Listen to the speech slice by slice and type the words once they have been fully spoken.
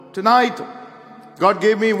Tonight, God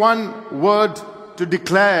gave me one word to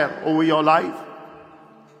declare over your life.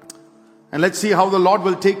 And let's see how the Lord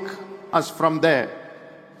will take us from there.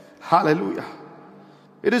 Hallelujah.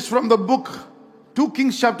 It is from the book 2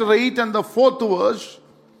 Kings chapter 8 and the 4th verse.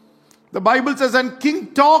 The Bible says, and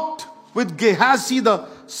king talked with Gehazi, the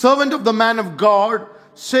servant of the man of God,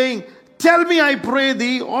 saying, tell me, I pray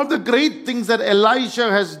thee, all the great things that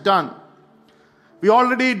Elisha has done. We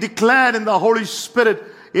already declared in the Holy Spirit,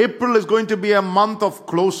 April is going to be a month of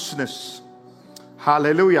closeness.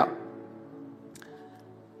 Hallelujah.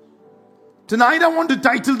 Tonight I want to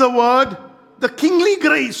title the word, the kingly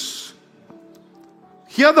grace.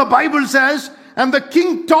 Here the Bible says, and the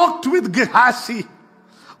king talked with Gehazi.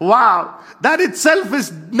 Wow, that itself is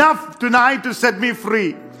enough tonight to set me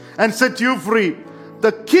free and set you free.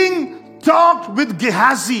 The king talked with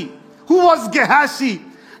Gehazi. Who was Gehazi?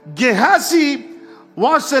 Gehazi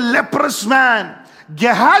was a leprous man.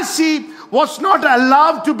 Gehazi was not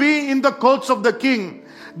allowed to be in the courts of the king.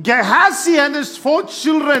 Gehazi and his 4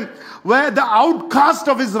 children were the outcast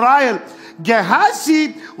of Israel.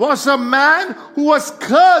 Gehazi was a man who was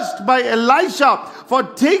cursed by Elisha for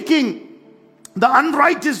taking the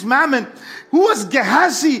unrighteous mammon. Who was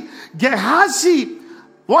Gehazi? Gehazi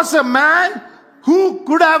was a man who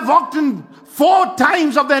could have walked in 4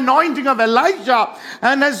 times of the anointing of Elijah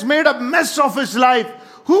and has made a mess of his life.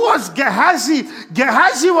 Who was Gehazi?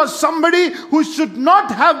 Gehazi was somebody who should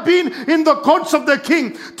not have been in the courts of the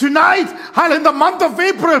king. Tonight, in the month of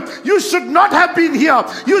April, you should not have been here.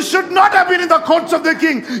 You should not have been in the courts of the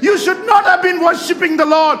king. You should not have been worshipping the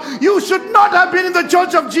Lord. You should not have been in the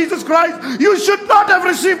church of Jesus Christ. You should not have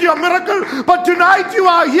received your miracle. But tonight you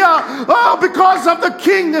are here because of the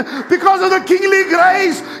king, because of the kingly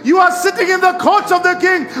grace. You are sitting in the courts of the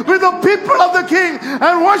king with the people of the king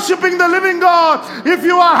and worshipping the living God. If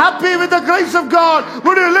you are happy with the grace of God,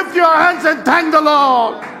 would you lift your hands and thank the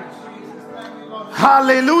Lord?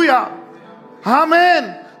 Hallelujah.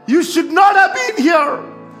 Amen. You should not have been here.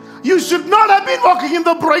 You should not have been walking in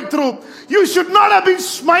the breakthrough. You should not have been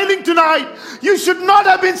smiling tonight. You should not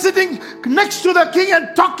have been sitting next to the king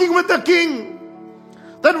and talking with the king.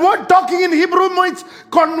 That word talking in Hebrew means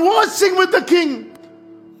conversing with the king,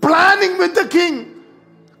 planning with the king,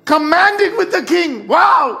 commanding with the king.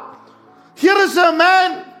 Wow. Here is a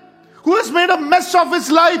man who has made a mess of his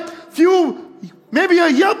life maybe a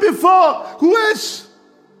year before, who has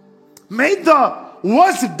made the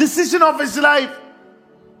worst decision of his life,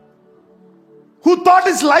 who thought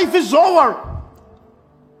his life is over.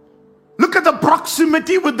 Look at the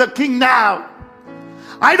proximity with the king now.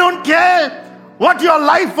 I don't care what your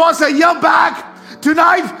life was a year back.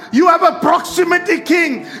 Tonight, you have a proximity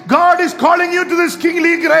king. God is calling you to this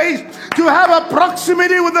kingly grace, to have a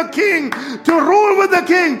proximity with the king, to rule with the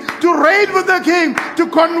king, to reign with the king, to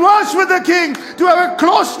converse with the king, to have a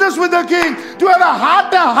closeness with the king, to have a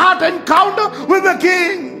heart-to-heart encounter with the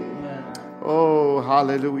king. Oh,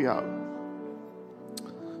 hallelujah.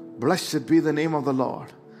 Blessed be the name of the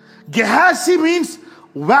Lord. Gehazi means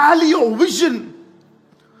valley or vision.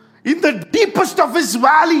 In the deepest of his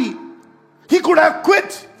valley, he could have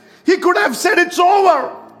quit. He could have said it's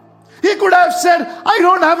over. He could have said, I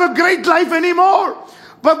don't have a great life anymore.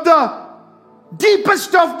 But the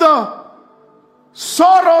deepest of the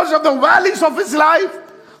sorrows of the valleys of his life,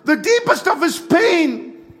 the deepest of his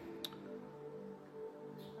pain,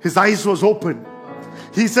 his eyes was open.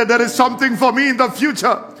 He said, there is something for me in the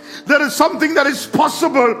future. There is something that is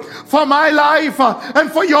possible for my life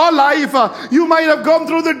and for your life. You might have gone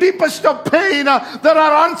through the deepest of pain. There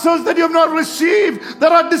are answers that you have not received.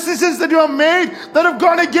 There are decisions that you have made that have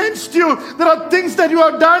gone against you. There are things that you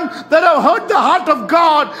have done that have hurt the heart of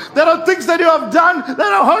God. There are things that you have done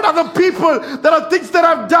that have hurt other people. There are things that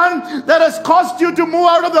I've done that has caused you to move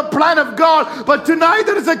out of the plan of God. But tonight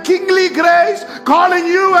there is a kingly grace calling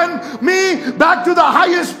you and me back to the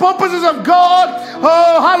highest purposes of God.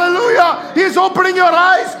 Oh, hallelujah. He is opening your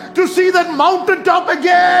eyes to see that mountaintop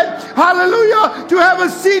again. Hallelujah. To have a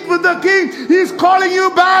seat with the King. He is calling you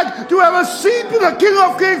back to have a seat with the King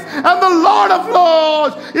of Kings and the Lord of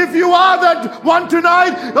Lords. If you are that one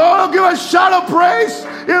tonight, oh, give a shout of praise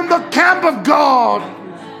in the camp of God.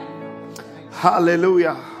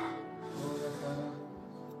 Hallelujah.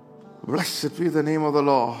 Blessed be the name of the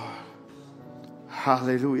Lord.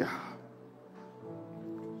 Hallelujah.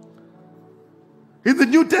 In the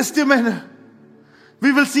New Testament,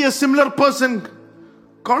 we will see a similar person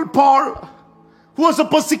called Paul, who was a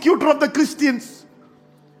persecutor of the Christians,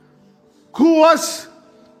 who was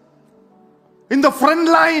in the front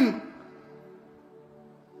line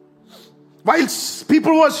while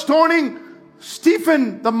people were stoning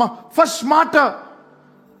Stephen, the first martyr.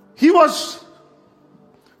 He was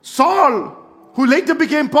Saul, who later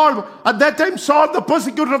became Paul. At that time, Saul, the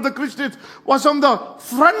persecutor of the Christians, was on the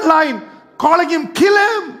front line calling him, kill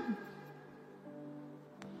him.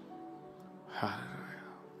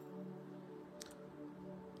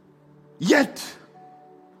 Yet,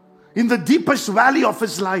 in the deepest valley of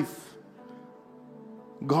his life,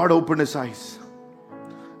 God opened his eyes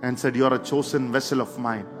and said, you're a chosen vessel of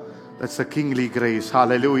mine. That's a kingly grace.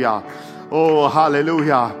 Hallelujah. Oh,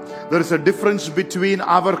 hallelujah. There is a difference between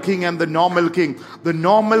our king and the normal king. The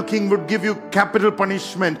normal king would give you capital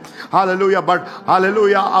punishment. Hallelujah. But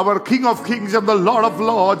hallelujah, our King of Kings and the Lord of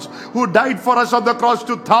Lords, who died for us on the cross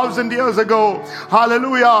 2,000 years ago.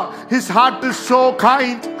 Hallelujah. His heart is so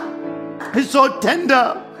kind. He's so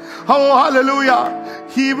tender. Oh, hallelujah.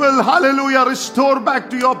 He will, hallelujah, restore back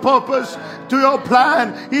to your purpose, to your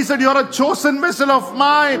plan. He said, you're a chosen vessel of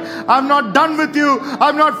mine. I'm not done with you.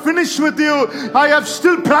 I'm not finished with you. I have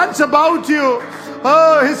still plans about you.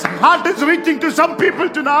 Oh, his heart is reaching to some people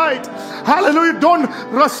tonight. Hallelujah.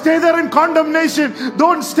 Don't stay there in condemnation.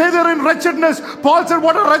 Don't stay there in wretchedness. Paul said,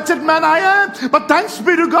 what a wretched man I am. But thanks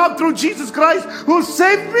be to God through Jesus Christ, who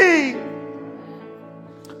saved me,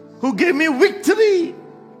 who gave me victory.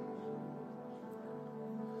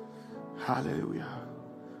 Hallelujah.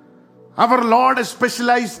 Our Lord is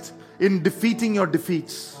specialized in defeating your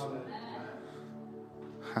defeats.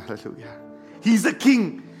 Hallelujah. He's a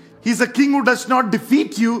king. He's a king who does not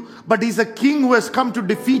defeat you, but he's a king who has come to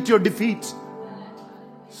defeat your defeats.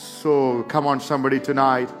 So come on, somebody,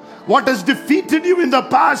 tonight. What has defeated you in the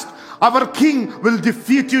past, our king will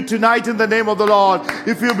defeat you tonight in the name of the Lord.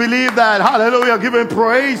 If you believe that, hallelujah, give him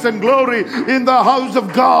praise and glory in the house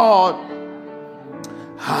of God.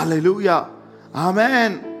 Hallelujah.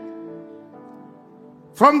 Amen.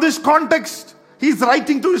 From this context, he's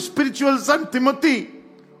writing to his spiritual son Timothy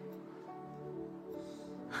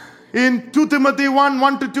in 2 Timothy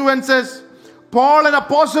 1:1-2, and says, Paul, an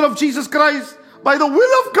apostle of Jesus Christ, by the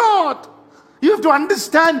will of God. You have to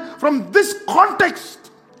understand from this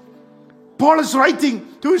context, Paul is writing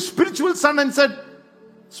to his spiritual son and said,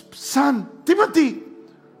 son, Timothy,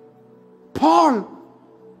 Paul,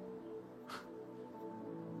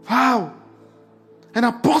 wow, an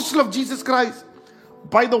apostle of Jesus Christ,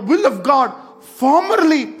 by the will of God,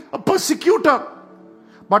 formerly a persecutor,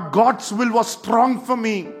 but God's will was strong for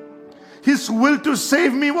me. His will to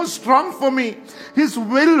save me was strong for me. His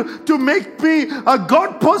will to make me a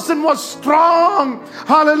God person was strong.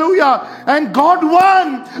 Hallelujah. And God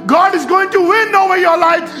won. God is going to win over your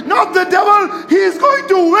life. Not the devil. He is going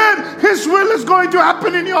to win. His will is going to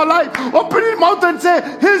happen in your life. Open your mouth and say,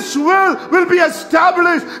 his will be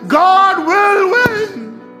established. God will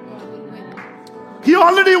win. He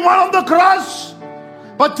already won on the cross.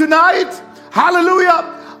 But tonight,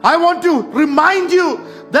 hallelujah, I want to remind you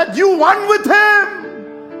that you won with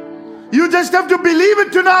him. You just have to believe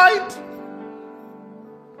it tonight.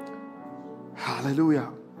 Hallelujah.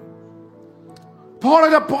 Paul,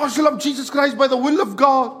 an apostle of Jesus Christ by the will of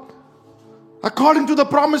God, according to the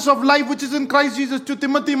promise of life which is in Christ Jesus, to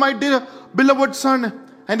Timothy, my dear beloved son.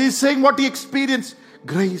 And he's saying what he experienced: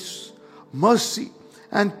 grace, mercy,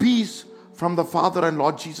 and peace from the Father and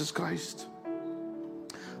Lord Jesus Christ.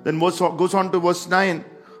 Then goes on to verse 9.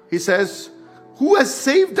 He says, who has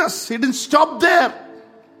saved us? He didn't stop there.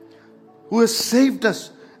 Who has saved us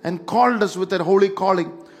and called us with a holy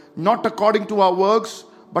calling, not according to our works,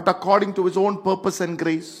 but according to his own purpose and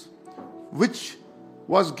grace, which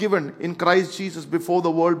was given in Christ Jesus before the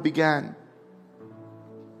world began.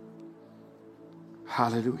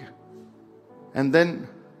 Hallelujah. And then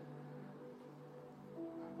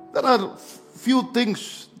there are few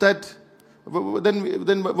things that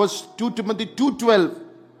then verse 2 Timothy 2:12.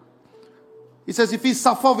 He says, if we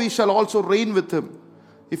suffer, we shall also reign with him.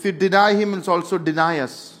 If we deny him, he will also deny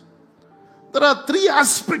us. There are three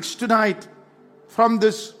aspects tonight from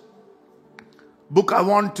this book I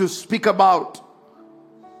want to speak about.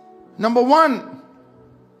 Number one,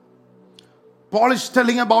 Paul is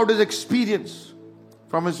telling about his experience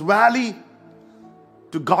from his valley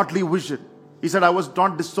to godly vision. He said, I was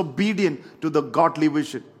not disobedient to the godly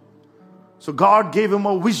vision. So God gave him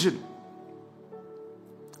a vision.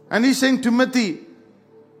 And he's saying, Timothy,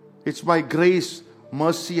 it's by grace,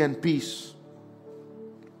 mercy, and peace.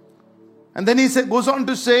 And then he goes on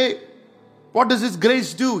to say, what does his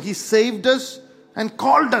grace do? He saved us and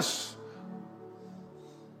called us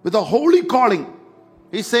with a holy calling.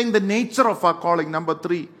 He's saying the nature of our calling. Number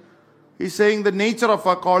 3. He's saying the nature of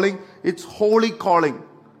our calling, it's holy calling.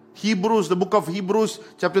 Hebrews, the book of Hebrews,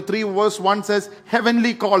 chapter 3, verse 1 says,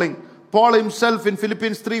 heavenly calling. Paul himself in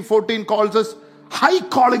Philippians 3:14 calls us high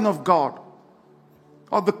calling of God.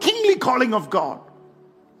 or the kingly calling of God.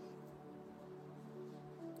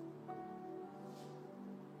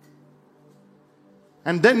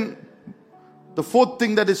 And then the fourth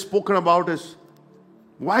thing that is spoken about is,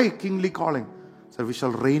 why kingly calling? So we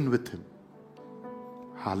shall reign with him.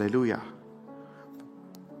 Hallelujah.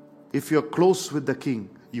 If you're close with the king,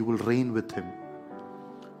 you will reign with him.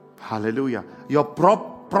 Hallelujah. Your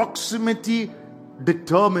proximity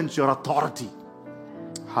determines your authority.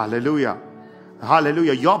 Hallelujah.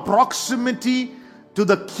 Hallelujah. Your proximity to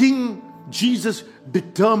the King Jesus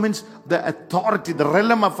determines the authority, the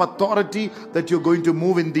realm of authority that you're going to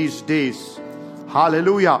move in these days.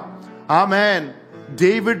 Hallelujah. Amen.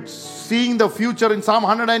 David, seeing the future in Psalm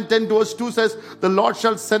 110 verse 2 says, the Lord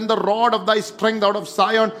shall send the rod of thy strength out of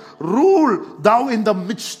Zion. Rule thou in the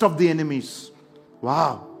midst of the enemies.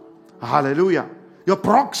 Wow. Hallelujah. Your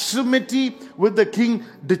proximity with the king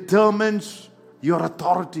determines your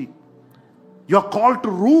authority. You're called to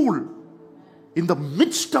rule in the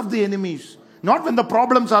midst of the enemies. Not when the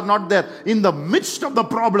problems are not there. In the midst of the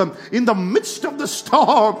problem, in the midst of the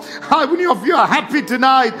storm. How many of you are happy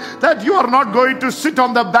tonight that you are not going to sit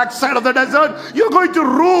on the backside of the desert? You're going to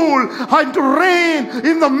rule and to reign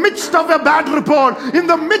in the midst of a bad report, in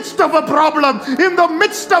the midst of a problem, in the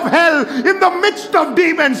midst of hell, in the midst of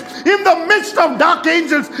demons, in the midst of dark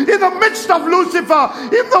angels, in the midst of Lucifer,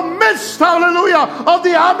 in the midst, hallelujah, of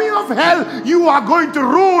the army of hell. You are going to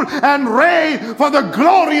rule and reign for the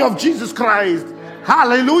glory of Jesus Christ.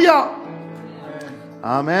 Hallelujah.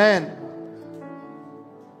 Amen.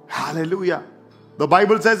 Hallelujah. The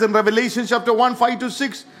Bible says in Revelation chapter 1,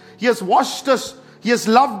 5-6, He has washed us, He has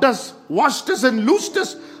loved us, washed us and loosed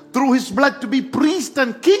us through His blood to be priests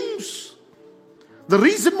and kings. The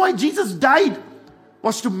reason why Jesus died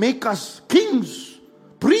was to make us kings,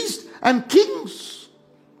 priests and kings.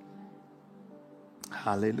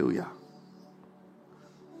 Hallelujah.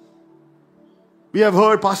 We have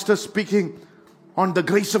heard pastors speaking on the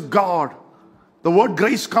grace of God. The word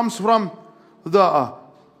grace comes from the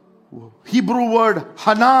Hebrew word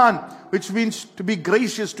Hanan, which means to be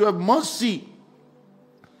gracious, to have mercy.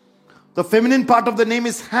 The feminine part of the name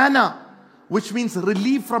is Hannah, which means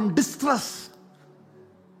relief from distress.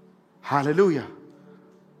 Hallelujah.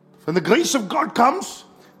 When the grace of God comes,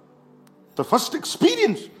 the first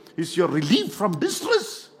experience is your relief from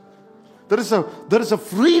distress. There is a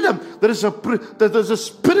freedom. There is a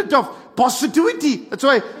spirit of positivity. That's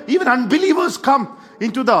why even unbelievers come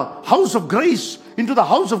into the house of grace, into the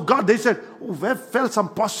house of God. They said, oh, we felt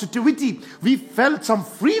some positivity. We felt some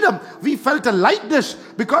freedom. We felt a lightness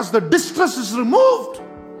because the distress is removed.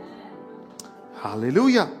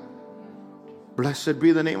 Hallelujah. Blessed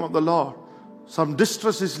be the name of the Lord. Some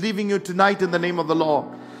distress is leaving you tonight in the name of the Lord.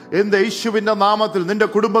 In the യേശുവിന്റെ നാമത്തിൽ നിന്റെ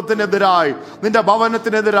കുടുംബത്തിനെതിരായി നിന്റെ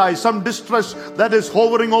ഭവനത്തിനെതിരായി some distress that is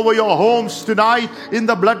hovering over your homes tonight, in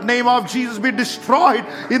the blood name of Jesus, be destroyed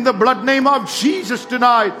in the blood name of Jesus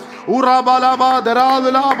tonight.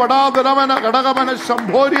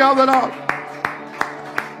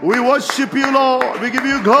 We worship you, Lord. We give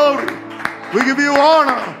you glory. We give you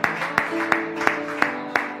honor.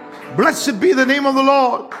 Blessed be the name of the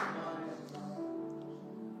Lord.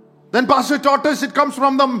 Then Pastor taught us it comes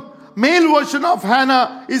from the male version of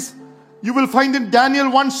Hannah. You will find in Daniel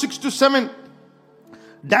 1, 6-7.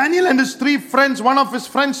 Daniel and his three friends, one of his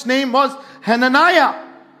friends' name was Hananiah.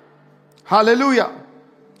 Hallelujah.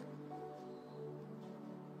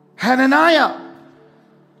 Hananiah.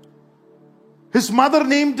 His mother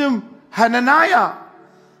named him Hananiah.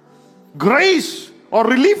 Grace or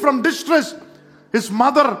relief from distress. His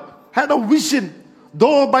mother had a vision.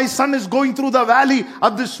 Though my son is going through the valley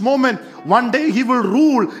at this moment, one day he will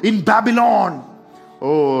rule in Babylon.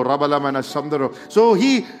 Oh, Rabalamana Samdaro. So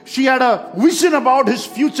she had a vision about his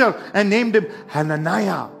future and named him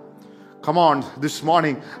Hananiah. Come on, this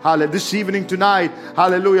morning, this evening, tonight,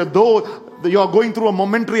 hallelujah. Though you are going through a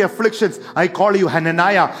momentary afflictions, I call you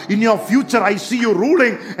Hananiah. In your future, I see you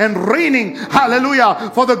ruling and reigning. Hallelujah.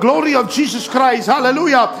 For the glory of Jesus Christ.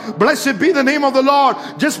 Hallelujah. Blessed be the name of the Lord.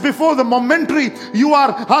 Just before the momentary, you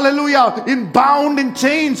are, hallelujah, bound in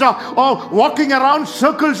chains or walking around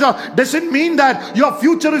circles. Doesn't mean that your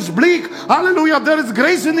future is bleak. Hallelujah. There is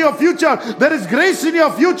grace in your future. There is grace in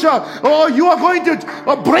your future. Oh, you are going to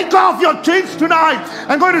break off your chains tonight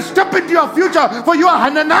and going to step into your future, for you are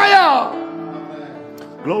Hananiah.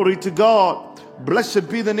 Glory to God. Blessed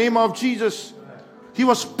be the name of Jesus. He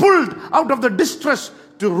was pulled out of the distress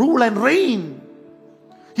to rule and reign.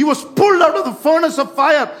 He was pulled out of the furnace of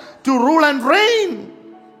fire to rule and reign.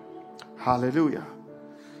 Hallelujah.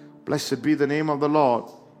 Blessed be the name of the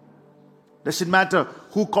Lord. Doesn't matter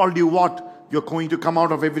who called you what. You're going to come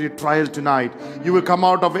out of every trial tonight. You will come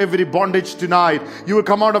out of every bondage tonight. You will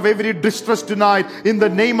come out of every distress tonight in the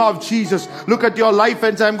name of Jesus. Look at your life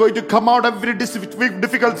and say, I'm going to come out of every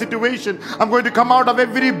difficult situation. I'm going to come out of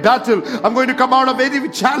every battle. I'm going to come out of every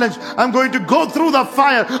challenge. I'm going to go through the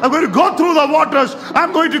fire. I'm going to go through the waters.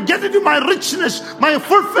 I'm going to get into my richness, my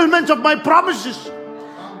fulfillment of my promises.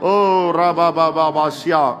 Oh, Rabba.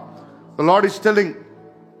 The Lord is telling,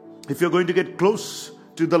 if you're going to get close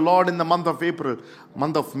to the Lord in the month of April,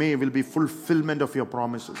 month of May will be fulfillment of your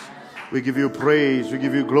promises. We give you praise, we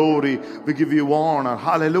give you glory, we give you honor.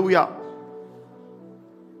 Hallelujah.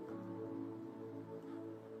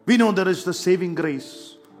 We know there is the saving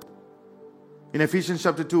grace. In Ephesians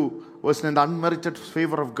chapter 2, verse 9, the unmerited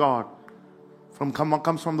favor of God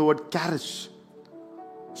comes from the word charis.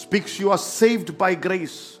 Speaks you are saved by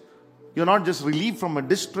grace. You're not just relieved from a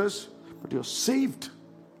distress, but you're saved.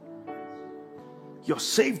 You're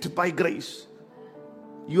saved by grace.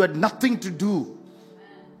 You had nothing to do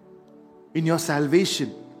in your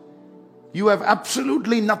salvation. You have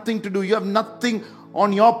absolutely nothing to do. You have nothing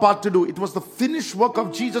on your part to do. It was the finished work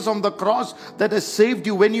of Jesus on the cross that has saved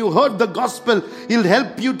you. When you heard the gospel, He'll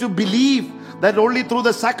help you to believe that only through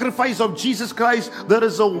the sacrifice of Jesus Christ there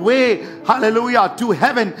is a way, hallelujah, to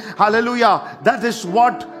heaven. Hallelujah. That is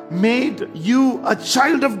what made you a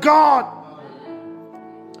child of God.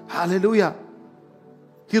 Hallelujah.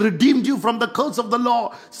 He redeemed you from the curse of the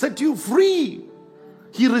law, set you free.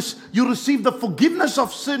 You received the forgiveness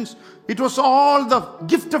of sins. It was all the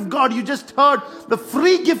gift of God. You just heard the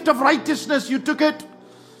free gift of righteousness. You took it.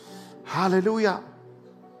 Hallelujah.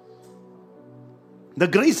 The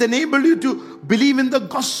grace enabled you to believe in the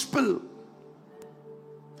gospel.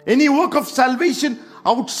 Any work of salvation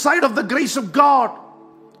outside of the grace of God,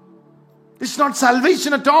 it's not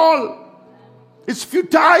salvation at all. It's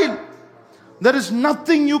futile. There is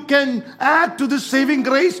nothing you can add to this saving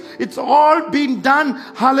grace. It's all been done.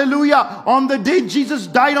 Hallelujah. On the day Jesus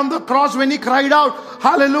died on the cross, when He cried out,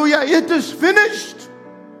 hallelujah, it is finished.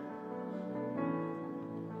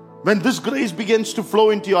 When this grace begins to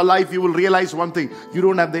flow into your life, you will realize one thing. You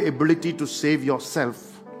don't have the ability to save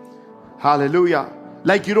yourself. Hallelujah.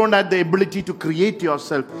 Like you don't have the ability to create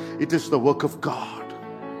yourself. It is the work of God.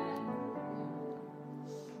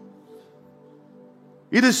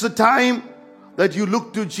 It is the time that you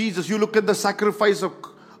look to Jesus, you look at the sacrifice of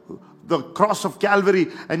the cross of Calvary,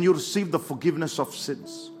 and you receive the forgiveness of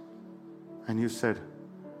sins. And you said,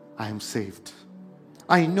 I am saved.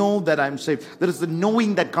 I know that I am saved. There is a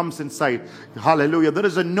knowing that comes inside. Hallelujah. There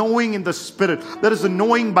is a knowing in the Spirit. There is a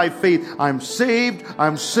knowing by faith. I am saved, I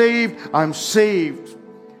am saved, I am saved.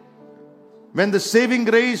 When the saving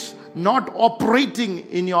grace not operating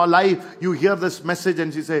in your life, you hear this message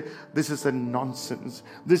and you say, this is a nonsense.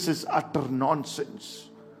 This is utter nonsense.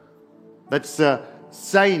 That's a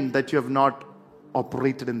sign that you have not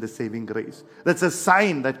operated in the saving grace. That's a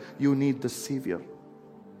sign that you need the Savior.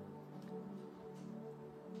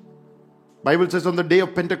 Bible says on the day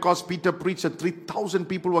of Pentecost, Peter preached and 3,000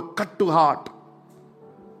 people were cut to heart.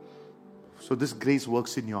 So this grace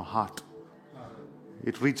works in your heart.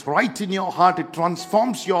 It reaches right in your heart. It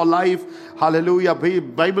transforms your life. Hallelujah.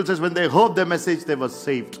 Bible says when they heard the message, they were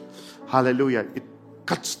saved. Hallelujah. It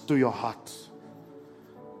cuts to your heart.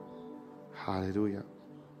 Hallelujah.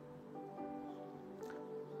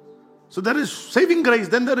 So there is saving grace.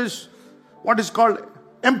 Then there is what is called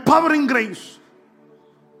empowering grace.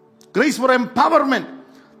 Grace for empowerment.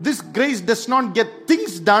 This grace does not get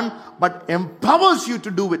things done, but empowers you to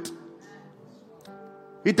do it.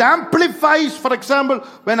 It amplifies. For example,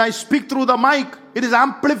 when I speak through the mic, it is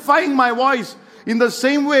amplifying my voice. In the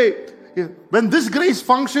same way, when this grace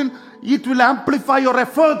functions, it will amplify your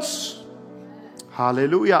efforts.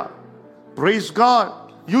 Hallelujah. Praise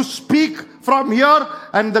God. You speak from here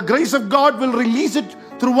and the grace of God will release it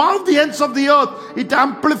throughout the ends of the earth. It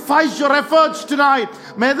amplifies your efforts tonight.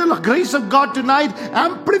 May the grace of God tonight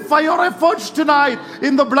amplify your efforts tonight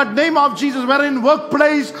in the blood name of Jesus. Whether in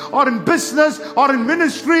workplace or in business or in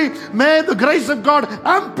ministry, may the grace of God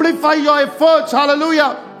amplify your efforts.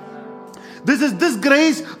 Hallelujah. This is this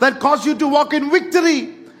grace that causes you to walk in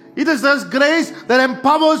victory. It is this grace that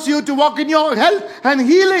empowers you to walk in your health and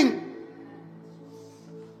healing.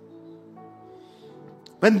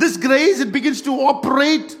 When this grace, it begins to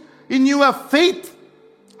operate in your faith.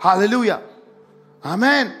 Hallelujah.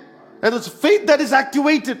 Amen. It is faith that is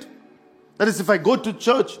activated. That is, if I go to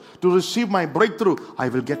church to receive my breakthrough, I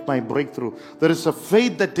will get my breakthrough. There is a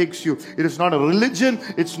faith that takes you. It is not a religion.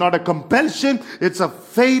 It's not a compulsion. It's a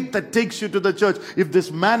faith that takes you to the church. If this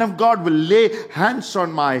man of God will lay hands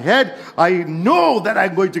on my head, I know that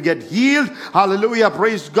I'm going to get healed. Hallelujah.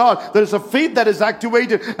 Praise God. There is a faith that is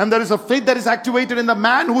activated. And there is a faith that is activated in the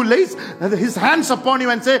man who lays his hands upon you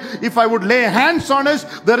and say, if I would lay hands on us,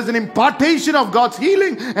 there is an impartation of God's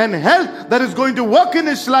healing and health that is going to work in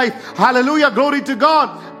his life. Hallelujah. Glory to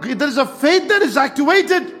God. There is a faith that is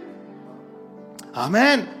activated.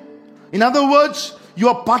 Amen. In other words, you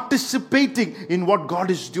are participating in what God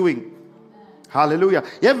is doing. Hallelujah.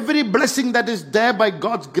 Every blessing that is there by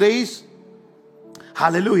God's grace,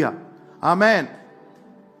 hallelujah, amen,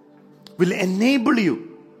 will enable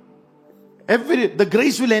you. The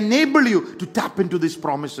grace will enable you to tap into these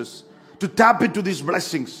promises, to tap into these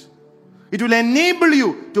blessings. It will enable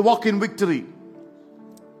you to walk in victory.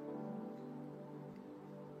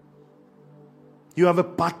 You have a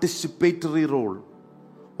participatory role.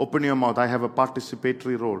 Open your mouth. I have a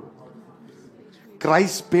participatory role.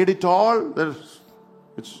 Christ paid it all.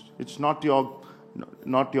 It's not your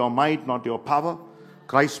might, not your power.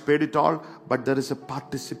 Christ paid it all, but there is a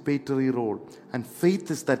participatory role. And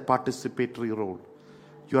faith is that participatory role.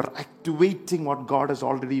 You are activating what God has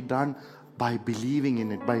already done by believing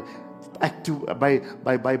in it, by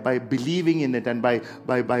believing in it, and by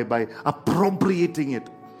appropriating it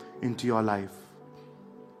into your life.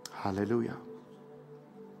 Hallelujah.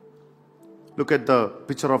 Look at the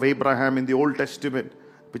picture of Abraham in the Old Testament.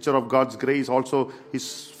 Picture of God's grace. Also,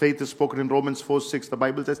 his faith is spoken in Romans 4:6. The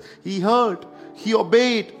Bible says he heard, he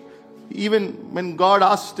obeyed. Even when God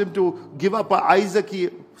asked him to give up Isaac,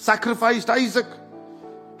 he sacrificed Isaac.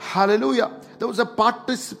 Hallelujah. There was a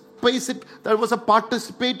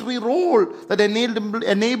participatory role that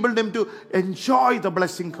enabled him to enjoy the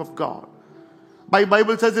blessing of God. My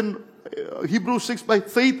Bible says in Hebrews 6, by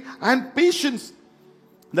faith and patience.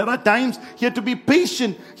 There are times he had to be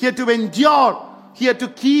patient. He had to endure. He had to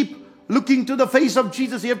keep looking to the face of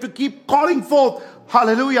Jesus. He had to keep calling forth,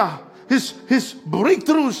 hallelujah, his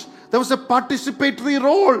breakthroughs. There was a participatory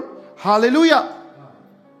role. Hallelujah.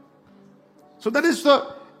 So that is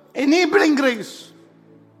the enabling grace.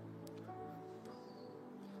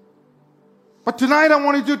 But tonight I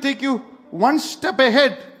wanted to take you one step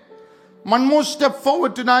ahead. One more step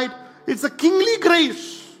forward tonight. It's a kingly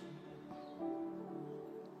grace.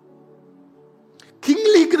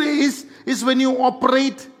 Kingly grace is when you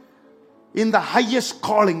operate in the highest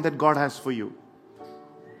calling that God has for you.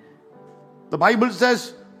 The Bible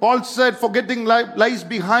says, Paul said, forgetting lies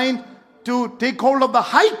behind, to take hold of the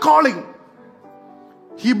high calling.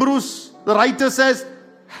 Hebrews, the writer says,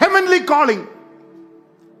 heavenly calling.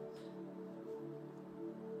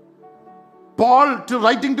 Paul,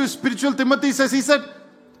 writing to spiritual Timothy, says, he said,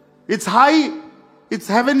 it's high, it's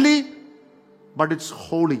heavenly, but it's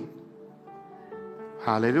holy.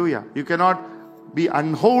 Hallelujah. You cannot be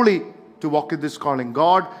unholy to walk in this calling.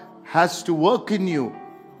 God has to work in you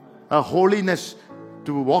a holiness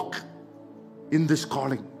to walk in this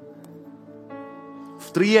calling.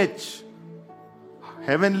 3H.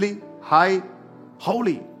 Heavenly, high,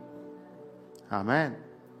 holy. Amen.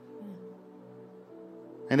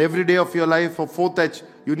 And every day of your life, for 4th H,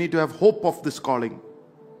 you need to have hope of this calling.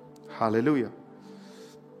 Hallelujah.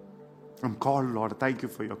 I'm called, Lord. Thank you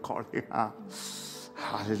for your calling.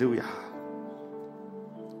 Hallelujah.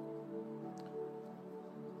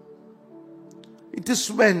 It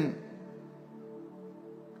is when,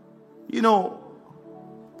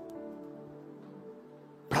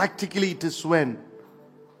 practically it is when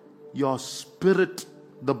your spirit,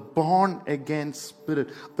 the born again spirit,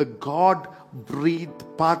 the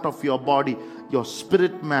God-breathed part of your body, your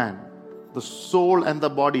spirit man, the soul and the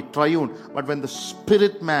body, triune. But when the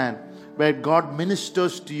spirit man, where God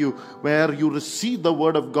ministers to you, where you receive the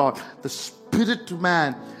word of God, the spirit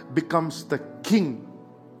man becomes the king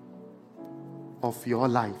of your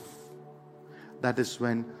life. That is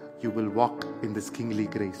when you will walk in this kingly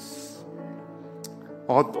grace.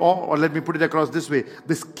 Or let me put it across this way.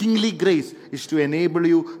 This kingly grace is to enable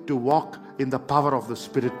you to walk in the power of the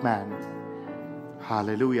spirit man.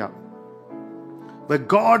 Hallelujah. Where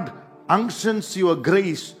God unctions you a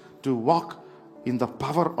grace to walk in the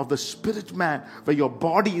power of the spirit man, where your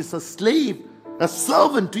body is a slave, a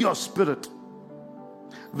servant to your spirit.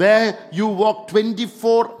 Where you walk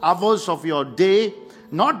 24 hours of your day,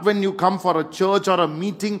 not when you come for a church or a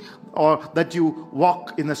meeting, or that you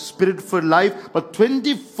walk in a spirit-filled life, but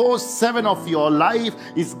 24/7 of your life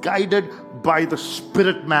is guided by the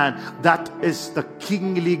spirit man. That is the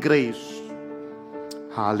kingly grace.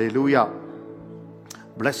 Hallelujah.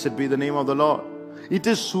 Blessed be the name of the Lord. It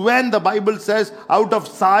is when the Bible says, out of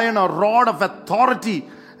Zion a rod of authority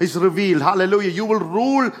is revealed. Hallelujah. You will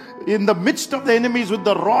rule in the midst of the enemies with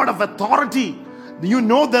the rod of authority. You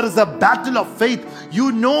know there is a battle of faith.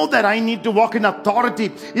 You know that I need to walk in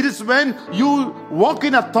authority. It is when you walk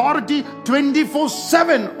in authority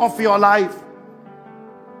 24/7 of your life.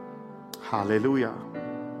 Hallelujah.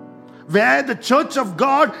 Where the church of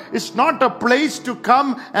God is not a place to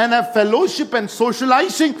come and have fellowship and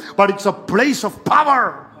socializing, but it's a place of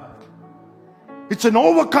power. It's an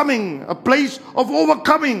overcoming, a place of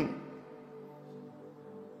overcoming.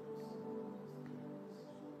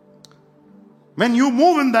 When you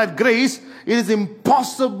move in that grace, it is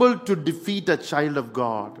impossible to defeat a child of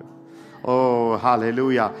God. Oh,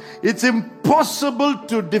 hallelujah. It's impossible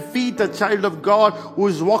to defeat a child of God who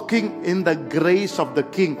is walking in the grace of the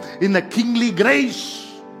King, in the kingly grace.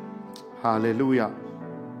 Hallelujah.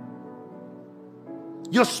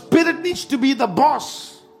 Your spirit needs to be the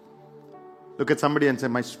boss. Look at somebody and say,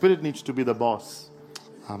 my spirit needs to be the boss.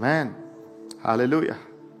 Amen. Hallelujah.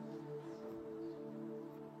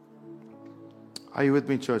 Are you with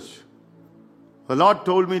me, church? The Lord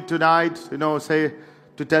told me tonight,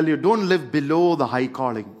 to tell you, don't live below the high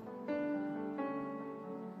calling.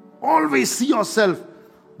 Always see yourself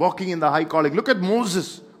walking in the high calling. Look at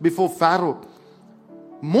Moses before Pharaoh.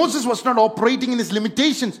 Moses was not operating in his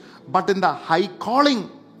limitations, but in the high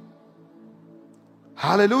calling.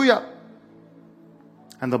 Hallelujah.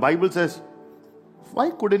 And the Bible says,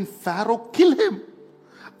 why couldn't Pharaoh kill him?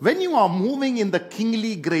 When you are moving in the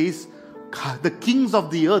kingly grace, the kings of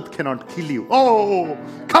the earth cannot kill you. Oh,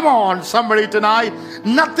 come on, somebody tonight.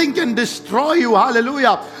 Nothing can destroy you.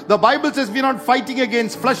 Hallelujah. The Bible says we're not fighting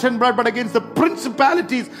against flesh and blood, but against the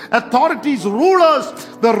principalities, authorities, rulers,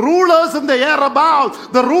 the rulers in the air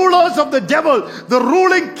above, the rulers of the devil, the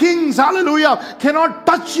ruling kings. Hallelujah. Cannot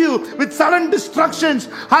touch you with sudden destructions.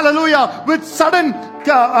 Hallelujah. With sudden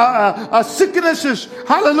sicknesses.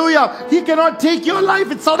 Hallelujah. He cannot take your life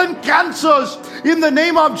with sudden cancers. In the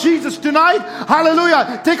name of Jesus tonight,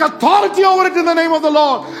 hallelujah, take authority over it in the name of the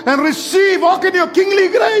Lord and receive, walk in your kingly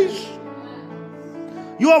grace.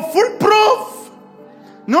 You are foolproof.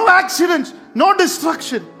 No accidents, no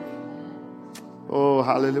destruction. Oh,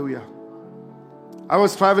 hallelujah. I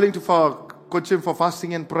was traveling to Cochin for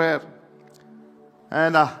fasting and prayer,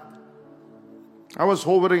 and I was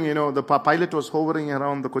hovering, the pilot was hovering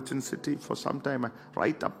around the Cochin city for some time,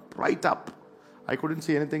 right up. I couldn't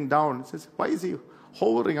see anything down. He says, why is he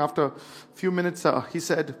hovering? After a few minutes, he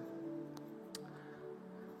said,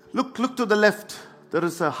 look to the left. There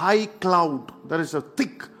is a high cloud. There is a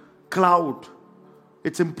thick cloud.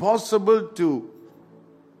 It's impossible to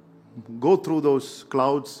go through those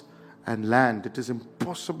clouds and land. It is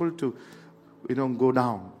impossible to, go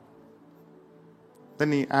down.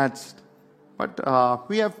 Then he adds, but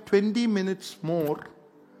we have 20 minutes more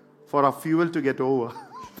for our fuel to get over.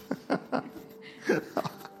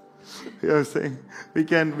 You're saying we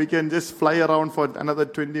can just fly around for another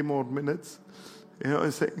 20 more minutes.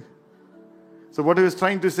 I'm saying. So what he was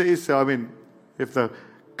trying to say is, if the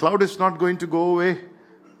cloud is not going to go away,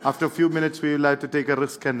 after a few minutes we will have to take a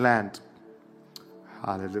risk and land.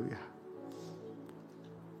 Hallelujah.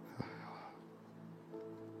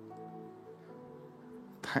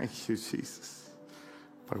 Thank you, Jesus.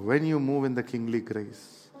 But when you move in the kingly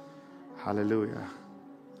grace, hallelujah,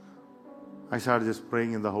 I started just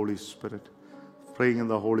praying in the Holy Spirit. Praying in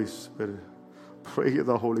the Holy Spirit. Praying in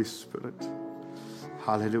the Holy Spirit.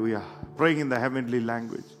 Hallelujah. Praying in the heavenly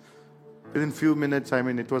language. Within a few minutes,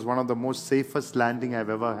 it was one of the most safest landing I've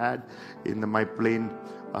ever had in my plane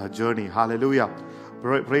journey. Hallelujah.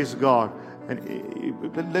 Praise God.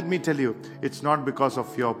 And let me tell you, it's not because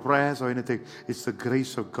of your prayers or anything. It's the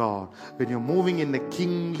grace of God. When you're moving in the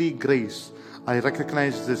kingly grace, I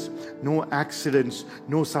recognize this. No accidents,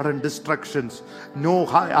 no sudden destructions, no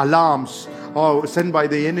high alarms sent by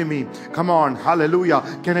the enemy. Come on, hallelujah.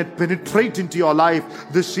 Can it penetrate into your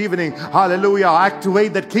life this evening? Hallelujah.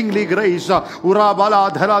 Activate that kingly grace.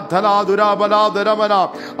 Urabala dhara dhala durabala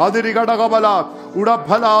dharamana adirigadagabala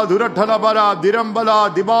udabhala duradhalabara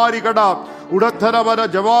dirambala dibarigada. We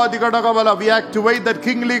activate that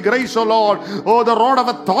kingly grace, O Lord. Oh, the rod of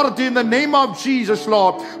authority in the name of Jesus,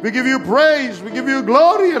 Lord. We give you praise. We give you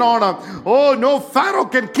glory and honor. Oh, no Pharaoh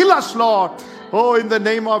can kill us, Lord. Oh, in the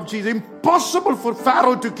name of Jesus. Impossible for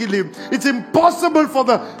Pharaoh to kill you. It's impossible for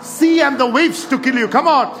the sea and the waves to kill you. Come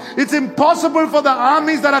on. It's impossible for the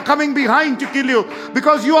armies that are coming behind to kill you,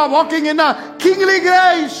 because you are walking in a kingly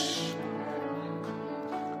grace.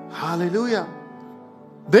 Hallelujah.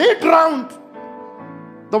 They drowned.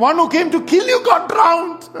 The one who came to kill you got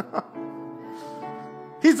drowned.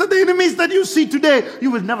 He said, the enemies that you see today,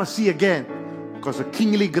 you will never see again. Because the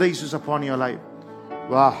kingly grace is upon your life.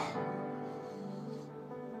 Wow.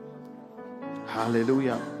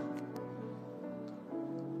 Hallelujah.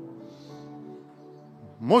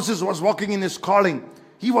 Moses was walking in his calling.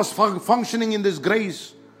 He was functioning in this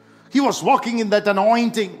grace. He was walking in that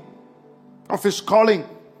anointing of his calling.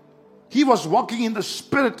 He was walking in the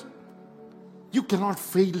Spirit. You cannot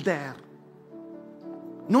fail there.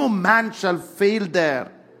 No man shall fail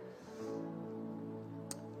there.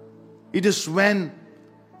 It is when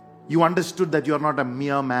you understood that you are not a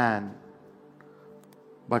mere man,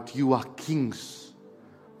 but you are kings,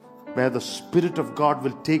 where the Spirit of God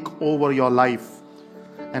will take over your life.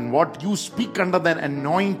 And what you speak under that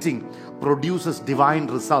anointing produces divine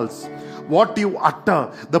results. What you utter,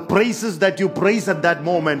 the praises that you praise at that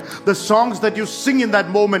moment, the songs that you sing in that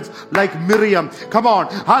moment, like Miriam. Come on,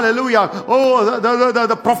 hallelujah. Oh,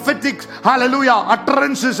 the prophetic, hallelujah,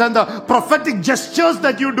 utterances and the prophetic gestures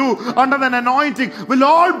that you do under an anointing will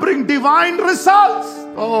all bring divine results.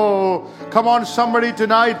 Oh, come on, somebody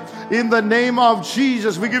tonight. In the name of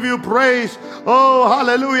Jesus, we give you praise. Oh,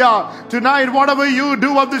 hallelujah. Tonight, whatever you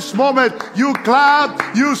do at this moment, you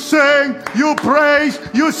clap, you sing, you praise,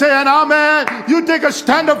 you say an amen, you take a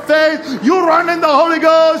stand of faith, you run in the Holy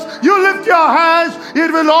Ghost, you lift your hands.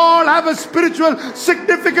 It will all have a spiritual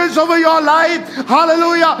significance over your life.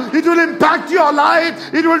 Hallelujah. It will impact your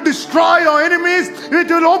life. It will destroy your enemies. It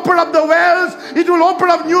will open up the wells. It will open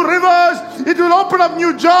up new rivers. It will open up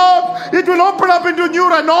new jobs. It will open up into new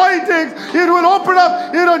anointings. It will open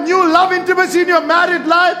up new love intimacy in your married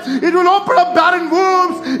life. It will open up barren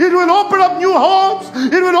wombs. It will open up new homes.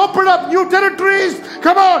 It will open up new territories.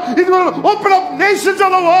 Come on. It will open up nations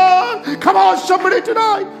of the world. Come on, somebody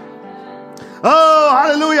tonight. Oh,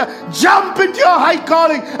 hallelujah. Jump into your high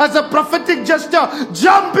calling as a prophetic gesture.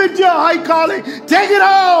 Jump into your high calling. Take it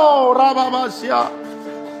out.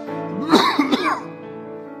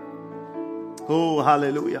 Oh,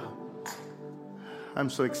 hallelujah.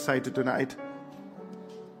 I'm so excited tonight.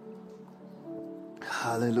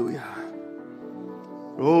 Hallelujah.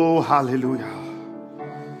 Oh, hallelujah.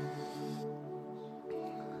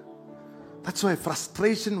 That's why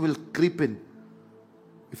frustration will creep in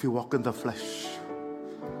if you walk in the flesh.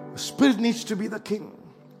 The Spirit needs to be the king.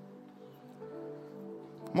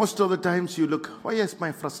 Most of the times you look, why is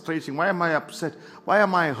my frustration? Why am I upset? Why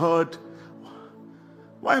am I hurt?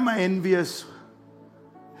 Why am I envious?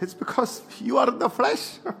 It's because you are in the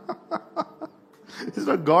flesh. It's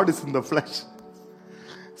not God is in the flesh.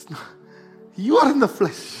 It's not, you are in the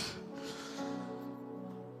flesh.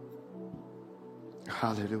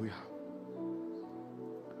 Hallelujah.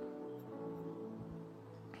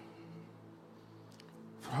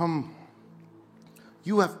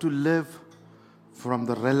 You have to live from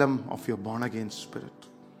the realm of your born again spirit.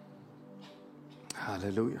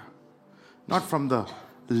 Hallelujah. Not from the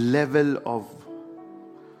level of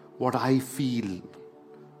what I feel.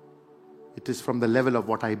 It is from the level of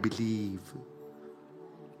what I believe.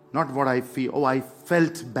 Not what I feel. Oh, I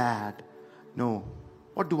felt bad. No.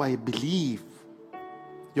 What do I believe?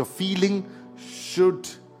 Your feeling should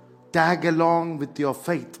tag along with your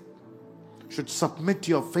faith. Should submit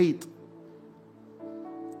your faith.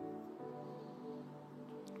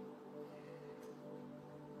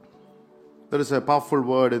 There is a powerful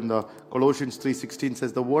word in the Colossians 3:16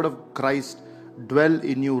 says, the word of Christ dwell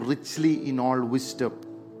in you richly in all wisdom,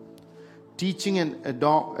 teaching and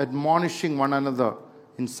admonishing one another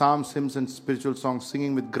in psalms, hymns and spiritual songs,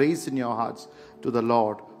 singing with grace in your hearts to the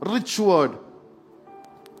Lord. Rich word.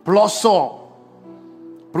 Ploso.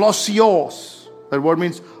 Plosios. That word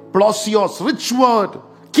means plosios. Rich word.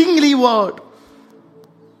 Kingly word.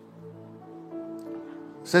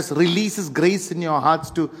 It says releases grace in your hearts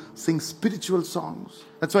to sing spiritual songs.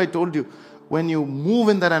 That's why I told you, when you move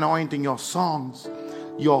in that anointing, your songs,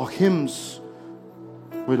 your hymns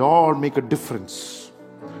will all make a difference.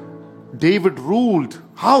 David ruled.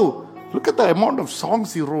 How? Look at the amount of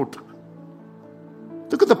songs he wrote.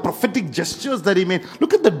 Look at the prophetic gestures that he made.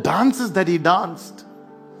 Look at the dances that he danced.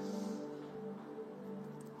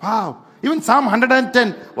 Wow. Even Psalm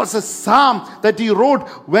 110 was a psalm that he wrote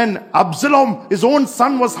when Absalom, his own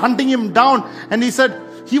son, was hunting him down. And he said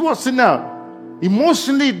he was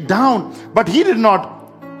emotionally down. But he did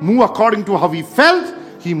not move according to how he felt.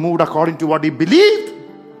 He moved according to what he believed.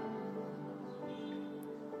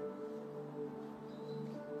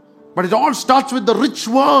 But it all starts with the rich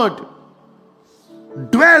word.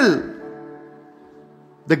 Dwell.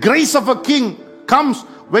 The grace of a king comes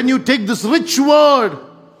when you take this rich word.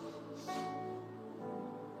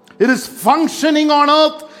 It is functioning on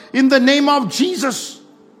earth in the name of Jesus.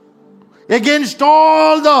 against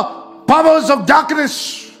all the powers of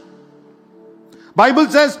darkness. Bible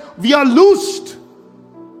says we are loosed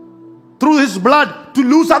through his blood to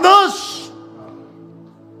loose others.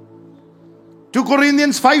 2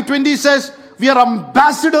 Corinthians 5:20 says we are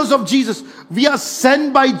ambassadors of Jesus. We are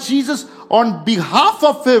sent by Jesus on behalf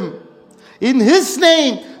of him, in his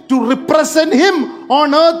name, to represent him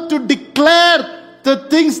on earth, to declare the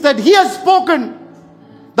things that he has spoken.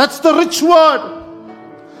 That's the rich word.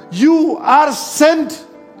 You are sent.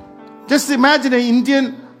 Just imagine an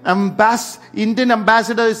Indian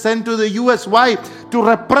ambassador is sent to the US. Why? To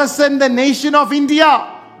represent the nation of India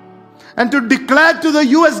and to declare to the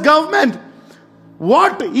US government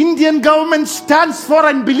what Indian government stands for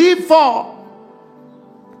and believe for.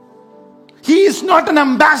 He is not an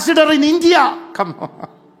ambassador in India. Come on.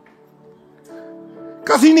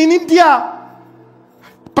 Because in India,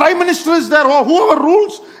 Prime Minister is there, or whoever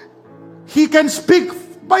rules, he can speak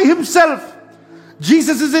by himself.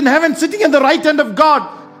 Jesus is in heaven sitting at the right hand of God.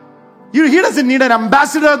 He doesn't need an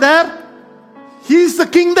ambassador there. He is the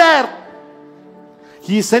king there.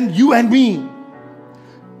 He sent you and me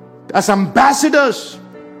as ambassadors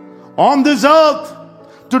on this earth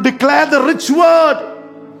to declare the rich word.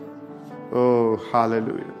 Oh,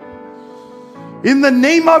 hallelujah. In the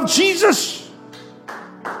name of Jesus.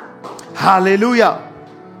 Hallelujah.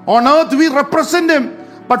 On earth we represent him.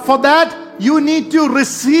 But for that you need to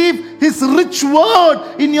receive his rich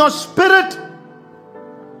word in your spirit.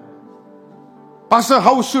 Pastor,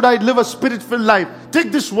 how should I live a spirit-filled life?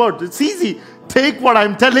 Take this word. It's easy. Take what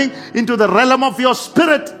I'm telling into the realm of your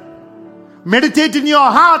spirit. Meditate in your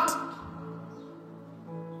heart.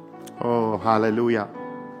 Oh, hallelujah.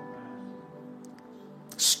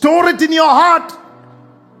 Store it in your heart.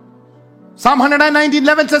 Psalm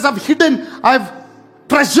 119:11 says, I've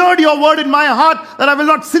treasured your word in my heart, that I will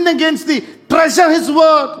not sin against thee. Treasure his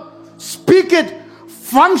word. Speak it.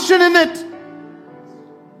 Function in it.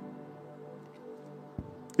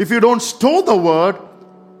 If you don't store the word,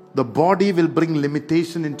 the body will bring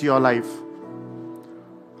limitation into your life.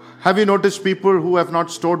 Have you noticed people who have not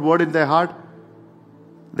stored word in their heart?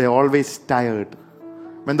 They're always tired.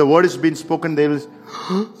 When the word is being spoken, they will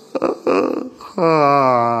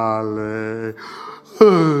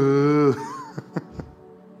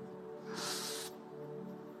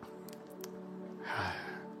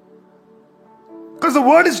because the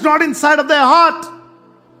word is not inside of their heart.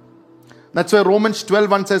 That's why Romans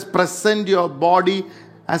 12:1 says, present your body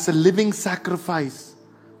as a living sacrifice.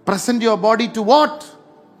 Present your body to what?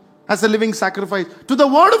 As a living sacrifice. To the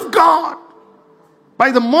word of God.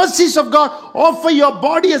 By the mercies of God, offer your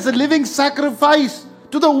body as a living sacrifice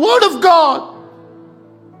to the word of God.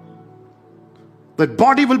 That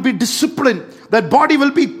body will be disciplined. That body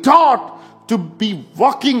will be taught to be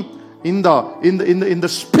walking in the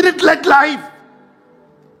spirit-led life.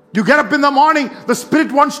 You get up in the morning, the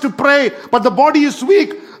spirit wants to pray, but the body is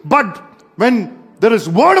weak. But when there is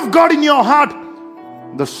word of God in your heart,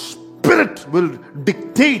 the spirit will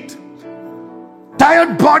dictate.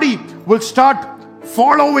 Tired body will start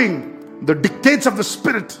following the dictates of the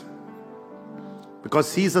spirit.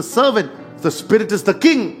 Because he is a servant. The spirit is the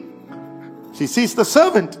king. She sees the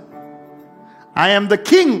servant. I am the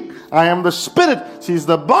king. I am the spirit. She is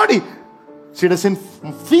the body. She doesn't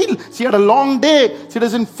feel, she had a long day. She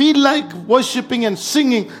doesn't feel like worshipping and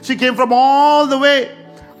singing. She came from all the way,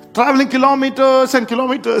 traveling kilometers and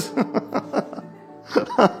kilometers.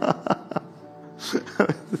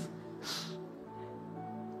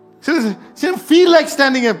 She doesn't feel like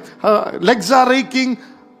standing up. Her legs are aching.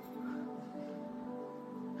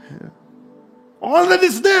 All that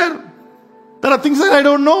is there. There are things that I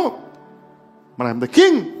don't know. But I'm the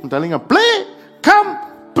king. I'm telling her, play. Come,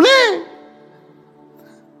 play.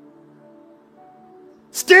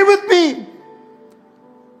 Stay with me.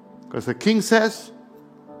 Because the king says,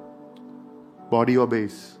 body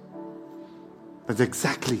obeys. That's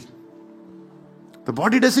exactly. The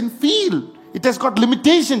body doesn't feel. It has got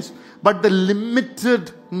limitations. But the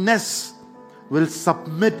limitedness will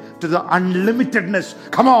submit to the unlimitedness.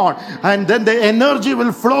 Come on. And then the energy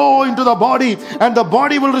will flow into the body. And the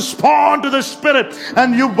body will respond to the spirit.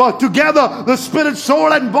 And you work together, the spirit,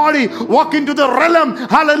 soul and body, walk into the realm,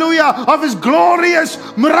 hallelujah, of his glorious,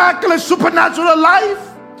 miraculous, supernatural life.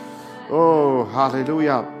 Oh,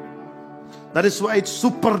 hallelujah. That is why it's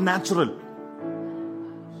supernatural.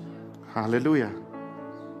 Hallelujah.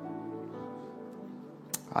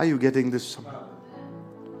 Are you getting this?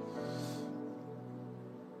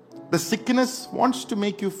 The sickness wants to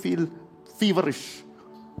make you feel feverish.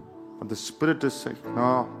 But the spirit is saying,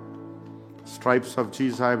 no. Stripes of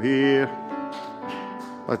Jesus, I'm here.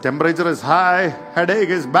 The temperature is high. Headache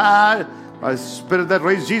is bad. A spirit that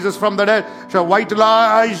raised Jesus from the dead shall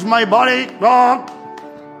vitalize my body. Oh.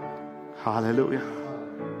 Hallelujah.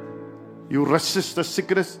 You resist the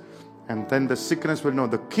sickness, and then the sickness will know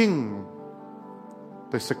the King.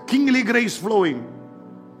 There's a kingly grace flowing.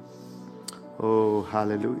 Oh,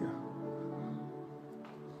 hallelujah.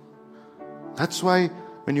 That's why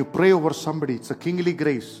when you pray over somebody, it's a kingly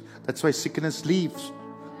grace. That's why sickness leaves.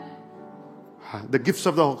 The gifts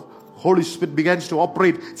of the Holy Spirit begins to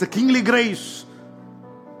operate. It's a kingly grace.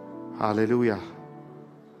 Hallelujah.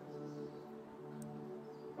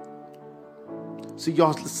 See,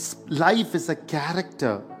 your life is a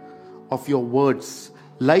character of your words.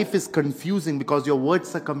 Life is confusing because your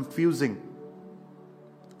words are confusing.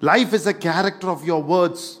 Life is a character of your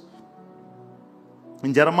words.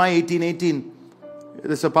 In Jeremiah 18:18,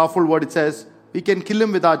 there's a powerful word. It says, we can kill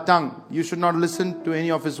him with our tongue. You should not listen to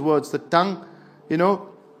any of his words. The tongue,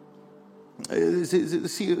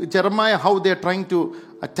 see Jeremiah, how they're trying to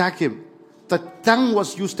attack him. The tongue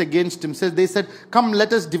was used against him. They said, come,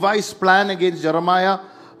 let us devise plan against Jeremiah.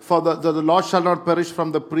 For the Lord shall not perish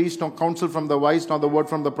from the priest, nor counsel from the wise, nor the word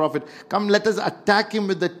from the prophet. Come, let us attack him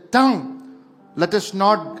with the tongue. Let us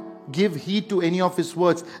not give heed to any of his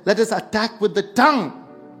words. Let us attack with the tongue.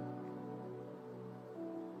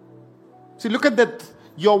 See, look at that.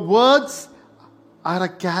 Your words are a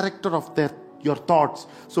character of your thoughts.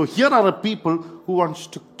 So here are a people who wants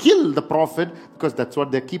to kill the prophet because that's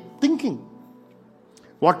what they keep thinking.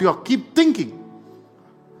 What you keep thinking,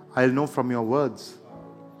 I'll know from your words.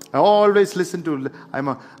 I always trying to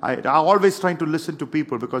listen to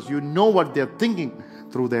people because you know what they're thinking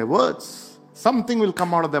through their words. Something will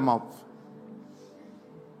come out of their mouth.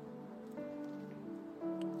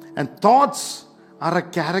 And thoughts are a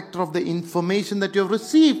character of the information that you have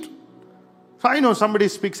received. So I know somebody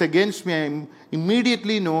speaks against me, I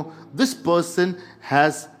immediately know this person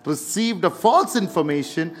has received a false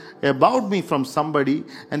information about me from somebody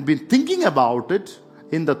and been thinking about it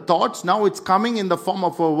in the thoughts. Now it's coming in the form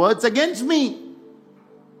of words against me.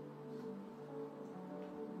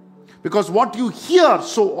 Because what you hear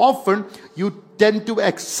so often, you tend to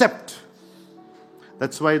accept.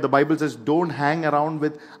 That's why the Bible says, don't hang around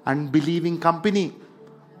with unbelieving company.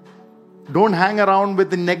 Don't hang around with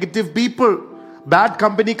the negative people. Bad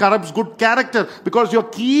company corrupts good character, because you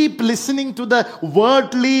keep listening to the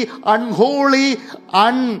worldly, unholy,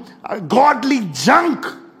 ungodly junk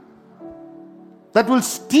that will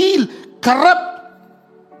steal,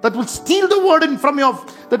 corrupt, that will steal the word from your,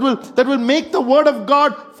 that will make the word of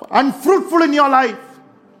God unfruitful in your life.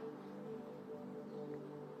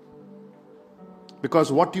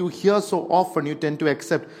 Because what you hear so often, you tend to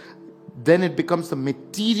accept. Then it becomes the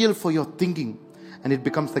material for your thinking, and it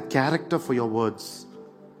becomes the character for your words.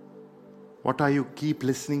 What are you keep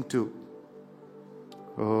listening to?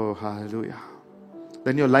 Oh, hallelujah.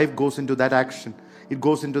 Then your life goes into that action. It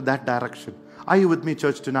goes into that direction. Are you with me,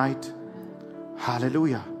 church, tonight?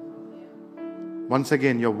 Hallelujah. Once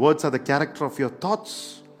again, your words are the character of your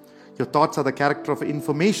thoughts. Your thoughts are the character of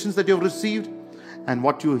information that you have received. And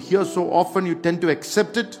what you hear so often, you tend to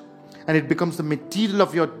accept it. And it becomes the material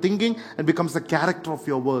of your thinking and becomes the character of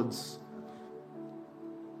your words.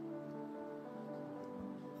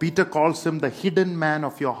 Peter calls him the hidden man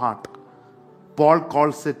of your heart. Paul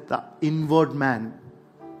calls it the inward man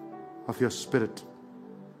of your spirit.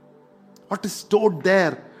 What is stored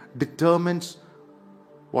there determines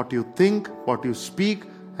what you think, what you speak,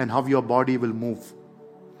 and how your body will move.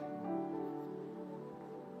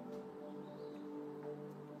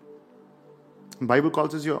 The Bible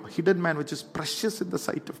calls it your hidden man, which is precious in the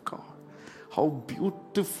sight of God. How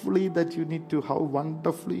beautifully that you need to, how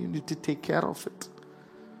wonderfully you need to take care of it.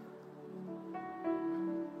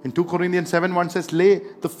 In 2 Corinthians 7:1 says, lay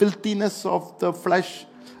the filthiness of the flesh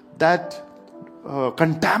that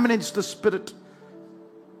contaminates the spirit.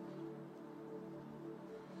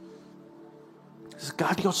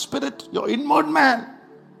 Guard your spirit, your inward man.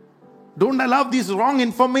 Don't allow these wrong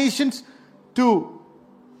informations to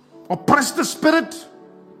oppress the spirit.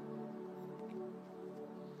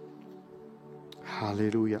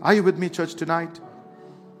 Hallelujah. Are you with me, church, tonight?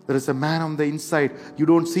 There is a man on the inside. You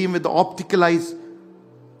don't see him with the optical eyes,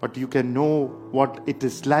 but you can know what it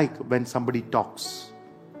is like when somebody talks.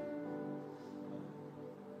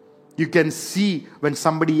 You can see when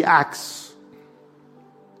somebody acts.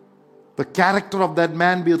 The character of that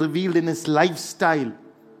man be revealed in his lifestyle.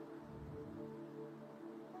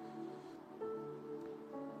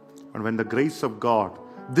 And when the grace of God,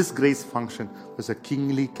 this grace function, there's a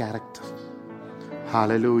kingly character.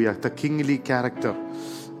 Hallelujah. The kingly character.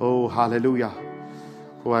 Oh, hallelujah.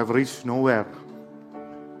 Oh, I've reached nowhere.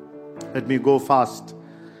 Let me go fast.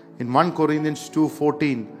 In 1 Corinthians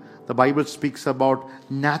 2:14, the Bible speaks about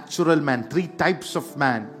natural man, 3 types of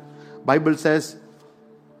man. Bible says,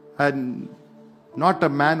 and not a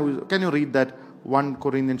man who, can you read that 1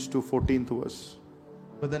 Corinthians 2:14 to us?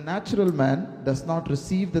 For the natural man does not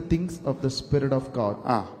receive the things of the Spirit of God,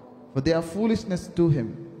 for they are foolishness to him,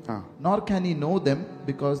 nor can he know them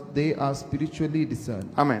because they are spiritually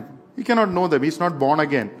discerned. Amen. He cannot know them. He's not born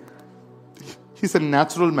again. He's a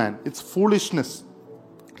natural man. It's foolishness.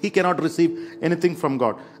 He cannot receive anything from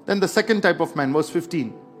God. Then the second type of man, verse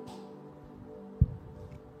 15.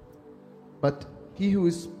 But he who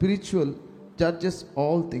is spiritual judges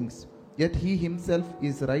all things, yet he himself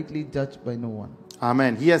is rightly judged by no one.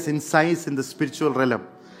 Amen. He has insights in the spiritual realm.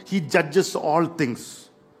 He judges all things.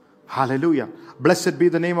 Hallelujah. Blessed be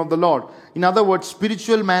the name of the Lord. In other words,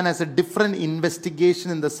 spiritual man has a different investigation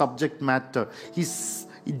in the subject matter. He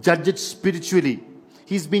judges spiritually.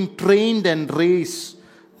 He's been trained and raised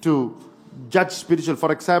to judge spiritual.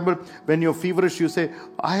 For example, when you're feverish, you say,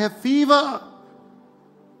 I have fever.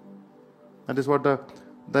 That is what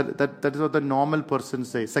the normal person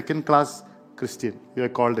says. Second class Christian, you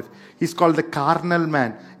have called it. He's called the carnal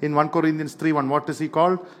man. In 1 Corinthians 3:1, what is he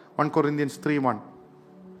called? 1 Corinthians 3:1.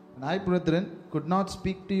 And I, brethren, could not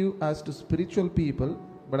speak to you as to spiritual people,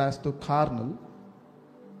 but as to carnal,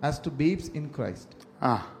 as to babes in Christ.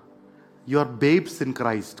 You are babes in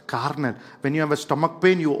Christ, carnal. When you have a stomach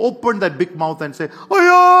pain, you open that big mouth and say, oh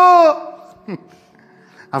yeah,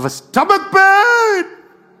 I have a stomach pain.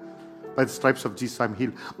 By the stripes of Jesus, I'm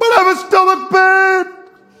healed. But I have a stomach pain.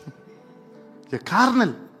 You're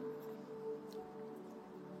carnal.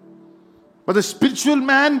 But the spiritual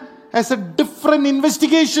man has a different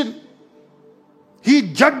investigation.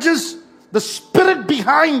 He judges the spirit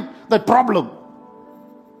behind that problem.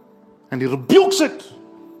 And he rebukes it.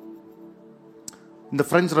 In the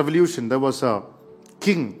French Revolution, there was a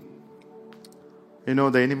king.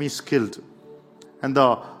 The enemies killed. And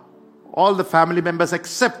all the family members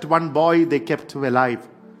except one boy they kept alive.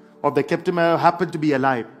 Or they kept him, happened to be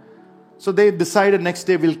alive. So they decided next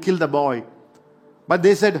day we'll kill the boy. But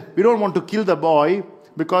they said, we don't want to kill the boy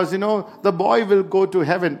because, the boy will go to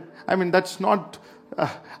heaven. That's not,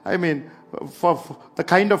 for the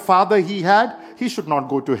kind of father he had, he should not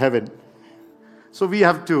go to heaven. So we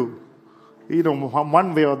have to,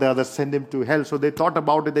 one way or the other, send him to hell. So they thought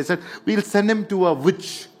about it. They said, we'll send him to a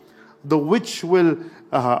witch. The witch will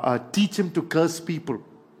teach him to curse people.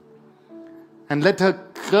 And let her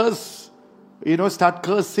curse, start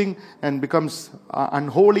cursing and becomes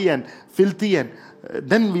unholy and filthy. And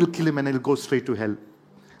then we'll kill him and he'll go straight to hell.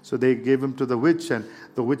 So they gave him to the witch, and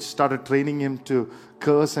the witch started training him to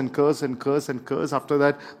curse and curse and curse and curse. After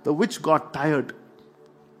that, the witch got tired.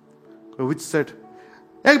 The witch said,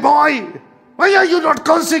 hey boy, why are you not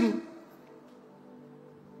cursing?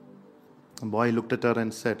 The boy looked at her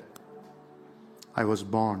and said, I was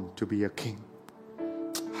born to be a king.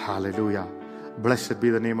 Hallelujah. Blessed be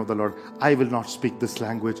the name of the Lord. I will not speak this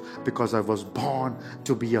language because I was born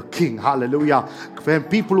to be a king. Hallelujah. When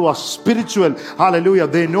people who are spiritual, hallelujah,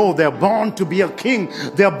 they know they're born to be a king.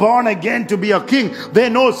 They're born again to be a king. They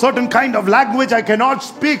know certain kind of language I cannot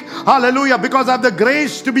speak. Hallelujah. Because I have the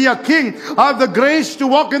grace to be a king. I have the grace to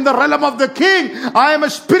walk in the realm of the king. I am a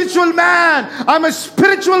spiritual man. I'm a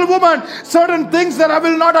spiritual woman. Certain things that I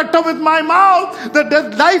will not utter with my mouth.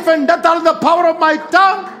 The life and death are in the power of my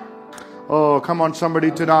tongue. Oh, come on somebody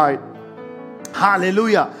tonight.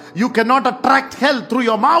 Hallelujah. You cannot attract hell through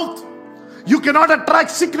your mouth. You cannot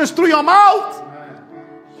attract sickness through your mouth.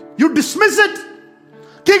 You dismiss it.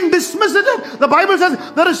 King dismisses it. The Bible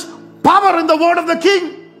says there is power in the word of the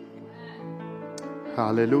king.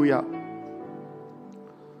 Hallelujah.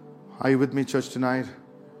 Are you with me, church, tonight?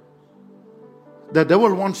 The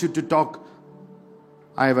devil wants you to talk.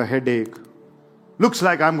 I have a headache. Looks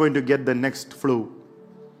like I'm going to get the next flu.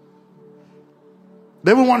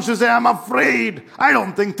 The devil wants to say, I'm afraid. I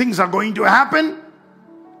don't think things are going to happen.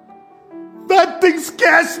 That thing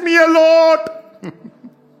scares me a lot.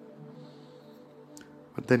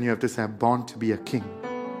 But then you have to say, I'm born to be a king.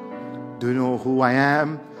 Do you know who I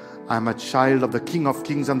am? I'm a child of the King of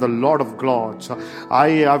Kings and the Lord of Lords. You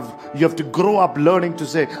have to grow up learning to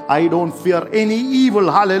say, I don't fear any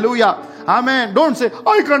evil. Hallelujah. Amen. Don't say,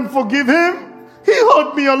 I can't forgive him. He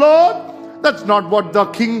hurt me a lot. That's not what the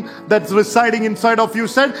king that's residing inside of you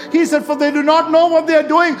said. He said, for they do not know what they are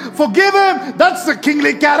doing. Forgive him. That's the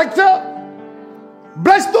kingly character.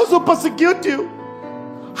 Bless those who persecute you.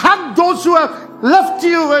 Hug those who have left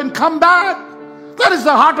you and come back. That is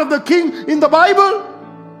the heart of the king in the Bible.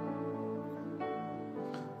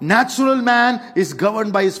 Natural man is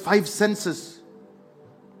governed by his 5 senses.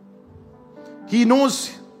 He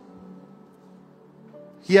knows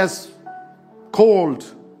he has cold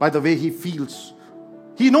by the way he feels.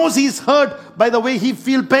 He knows he's hurt by the way he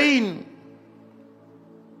feels pain.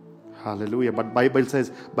 Hallelujah. But Bible says,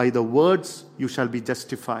 by the words you shall be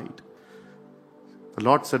justified. The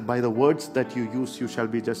Lord said, by the words that you use, you shall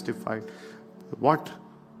be justified. What?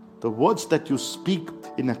 The words that you speak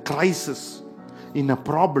in a crisis, in a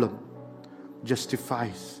problem,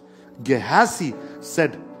 justifies. Gehazi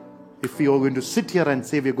said, if we are going to sit here and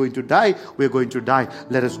say we're going to die, we're going to die.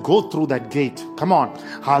 Let us go through that gate. Come on.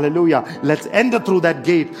 Hallelujah. Let's enter through that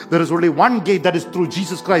gate. There is only one gate, that is through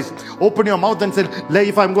Jesus Christ. Open your mouth and say,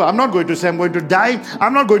 if I'm not going to say I'm going to die.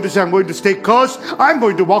 I'm not going to say I'm going to stay cursed. I'm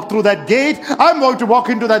going to walk through that gate. I'm going to walk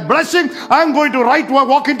into that blessing. I'm going to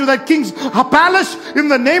walk into that king's palace in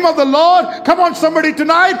the name of the Lord. Come on, somebody,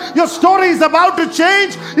 tonight. Your story is about to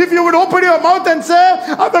change. If you would open your mouth and say,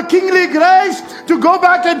 I have the kingly grace to go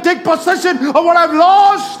back and take possession of what I've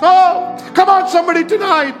lost. Oh, come on, somebody,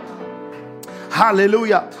 tonight.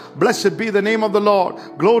 Hallelujah. Blessed be the name of the Lord.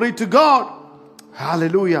 Glory to God.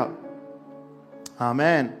 Hallelujah.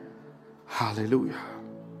 Amen. Hallelujah.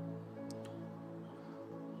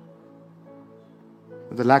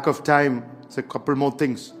 With the lack of time, it's a couple more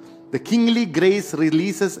things. The kingly grace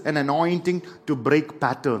releases an anointing to break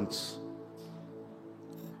patterns.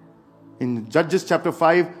 In Judges chapter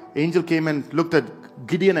 5, angel came and looked at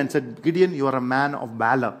Gideon and said, Gideon, you are a man of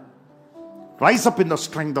valor. Rise up in the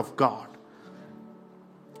strength of God.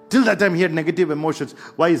 Till that time he had negative emotions.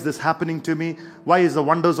 Why is this happening to me? Why is the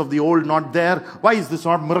wonders of the old not there? Why is this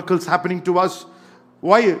not miracles happening to us?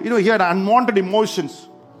 Why? He had unwanted emotions.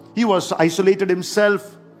 He was isolated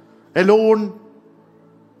himself, alone.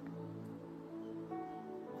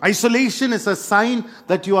 Isolation is a sign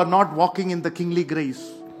that you are not walking in the kingly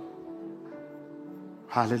grace.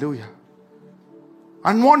 Hallelujah.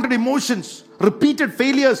 Unwanted emotions, repeated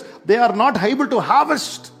failures, they are not able to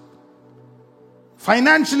harvest.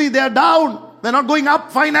 Financially, they are down. They're not going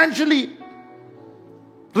up financially.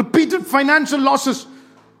 Repeated financial losses.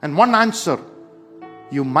 And one answer,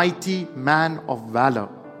 you mighty man of valor.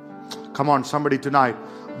 Come on, somebody, tonight.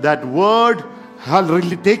 That word,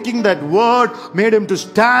 taking that word, made him to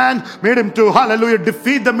stand, made him to, hallelujah,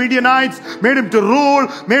 defeat the Midianites, made him to rule,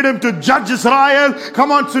 made him to judge Israel.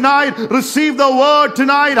 Come on, tonight, receive the word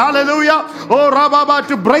tonight, hallelujah. Oh, Rababa,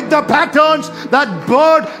 to break the patterns. That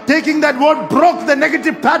word, taking that word, broke the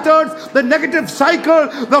negative patterns, the negative cycle,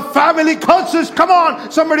 the family curses. Come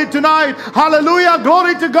on, somebody, tonight, hallelujah,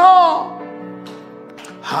 glory to God.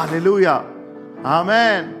 Hallelujah,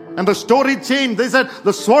 amen. And the story changed. They said,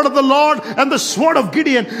 the sword of the Lord and the sword of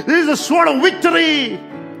Gideon. This is the sword of victory.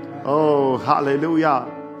 Oh, hallelujah.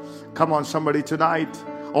 Come on, somebody, tonight.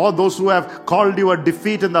 All those who have called you a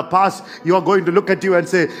defeat in the past, you are going to look at you and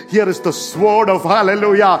say, here is the sword of,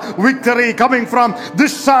 hallelujah, victory coming from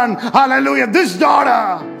this son, hallelujah, this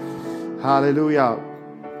daughter. Hallelujah.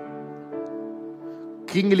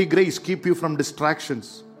 Kingly grace keep you from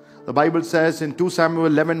distractions. The Bible says in 2 Samuel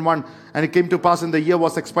 11:1, and it came to pass in the year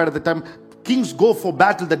was expired at the time, kings go for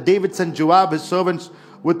battle, that David sent Joab, his servants,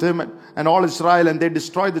 with him and all Israel, and they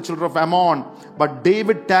destroyed the children of Ammon. But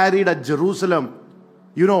David tarried at Jerusalem.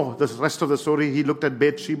 You know the rest of the story. He looked at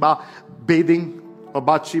Bathsheba bathing, or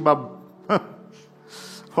Bathsheba,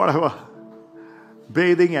 whatever,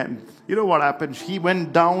 bathing, and you know what happened? He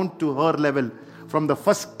went down to her level. From the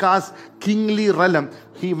first class kingly realm,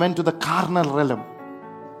 he went to the carnal realm.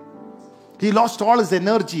 He lost all his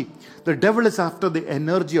energy. The devil is after the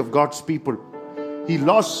energy of God's people. He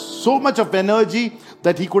lost so much of energy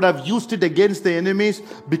that he could have used it against the enemies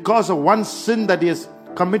because of one sin that he has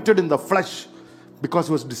committed in the flesh, because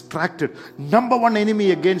he was distracted. Number one enemy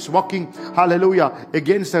against walking, hallelujah,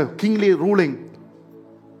 against a kingly ruling,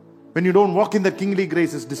 when you don't walk in the kingly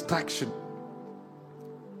grace, is distraction.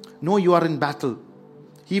 No, you are in battle.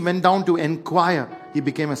 He went down to inquire. He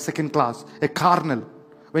became a second class, a carnal.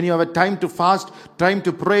 When you have a time to fast, time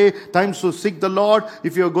to pray, time to seek the Lord,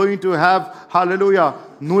 if you're going to have, hallelujah,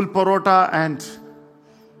 nool parota and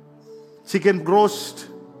chicken roast,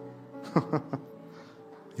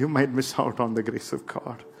 you might miss out on the grace of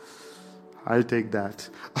God. I'll take that.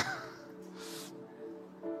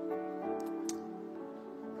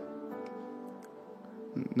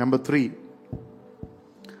 Number 3,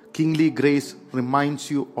 kingly grace reminds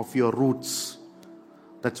you of your roots.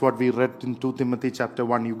 That's what we read in 2 Timothy chapter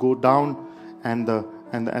 1. You go down and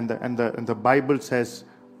the Bible says,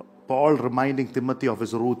 Paul reminding Timothy of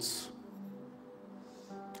his roots.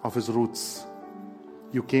 Of his roots.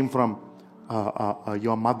 You came from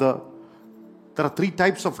your mother. There are 3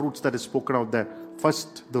 types of roots that is spoken out there.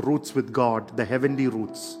 First, the roots with God, the heavenly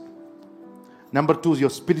roots. Number 2 is your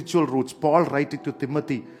spiritual roots. Paul writing to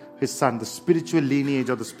Timothy, his son, the spiritual lineage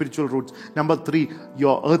or the spiritual roots. Number 3,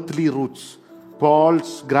 your earthly roots.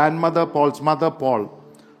 Paul's grandmother, Paul's mother, Paul.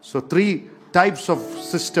 So 3 types of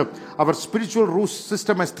system. Our spiritual root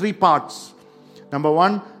system has 3 parts. Number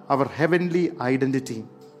 1, our heavenly identity.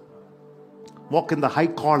 Walk in the high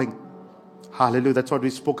calling. Hallelujah. That's what we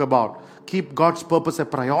spoke about. Keep God's purpose a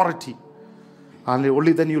priority. And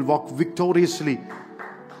only then you'll walk victoriously.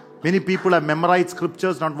 Many people have memorized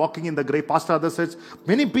scriptures, not walking in the grace. Pastor Other says,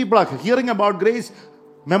 many people are hearing about grace,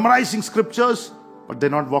 memorizing scriptures, but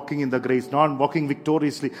they're not walking in the grace, not walking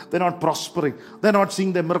victoriously. They're not prospering. They're not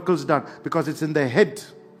seeing their miracles done because it's in their head.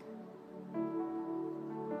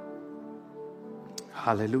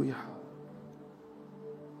 Hallelujah.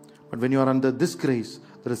 But when you are under this grace,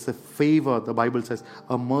 there is a favor, the Bible says,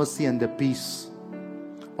 a mercy and a peace.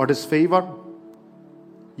 What is favor?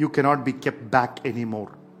 You cannot be kept back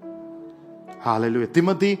anymore. Hallelujah.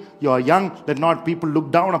 Timothy, you are young. Let not people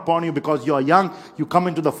look down upon you because you are young. You come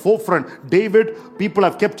into the forefront. David, people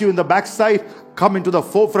have kept you in the backside. Come into the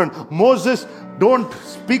forefront. Moses, don't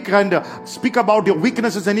speak about your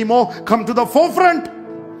weaknesses anymore. Come to the forefront.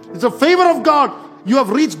 It's a favor of God. You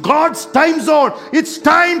have reached God's time zone. It's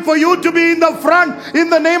time for you to be in the front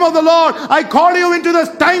in the name of the Lord. I call you into the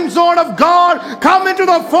time zone of God. Come into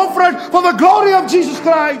the forefront for the glory of Jesus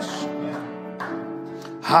Christ.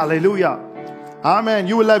 Hallelujah. Amen.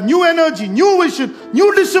 You will have new energy, new vision,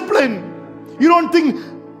 new discipline. You don't think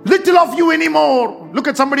little of you anymore. Look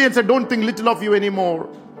at somebody and say, don't think little of you anymore.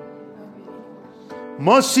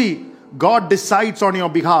 Mercy. God decides on your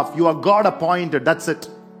behalf. You are God appointed. That's it.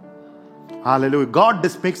 Hallelujah.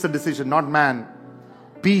 God makes the decision, not man.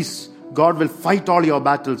 Peace. God will fight all your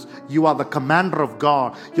battles. You are the commander of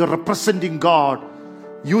God. You're representing God.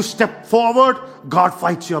 You step forward, God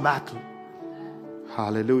fights your battle.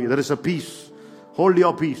 Hallelujah. There is a peace. Hold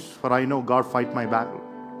your peace, for I know God fight my battle.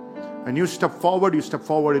 When you step forward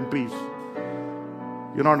in peace.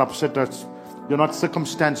 You're not upset. You're not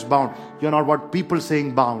circumstance bound. You're not what people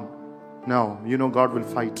saying bound. No, you know God will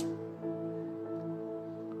fight.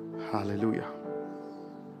 Hallelujah.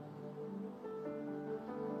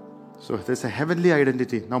 So there's a heavenly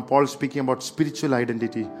identity. Now Paul is speaking about spiritual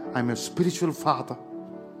identity. I'm a spiritual father.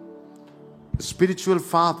 The spiritual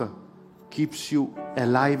father keeps you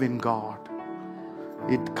alive in God.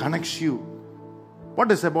 It connects you. What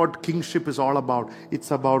is about kingship is all about?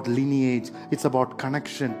 It's about lineage. It's about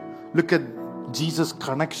connection. Look at Jesus'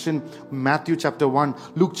 connection. Matthew chapter 1,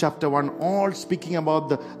 Luke chapter 1, all speaking about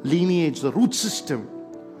the lineage, the root system.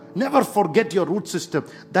 Never forget your root system.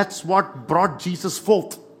 That's what brought Jesus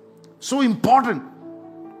forth. So important.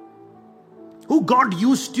 Who God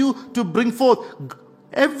used you to bring forth.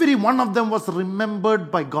 Every one of them was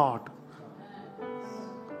remembered by God.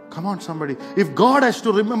 Come on, somebody. If God has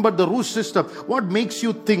to remember the root system, what makes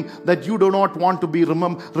you think that you do not want to be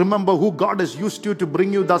remember who God has used you to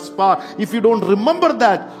bring you thus far? If you don't remember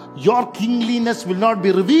that, your kingliness will not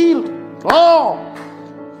be revealed. Oh,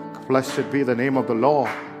 blessed be the name of the Lord.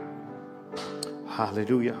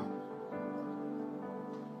 Hallelujah.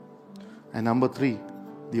 And number 3,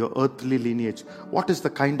 your earthly lineage. What is the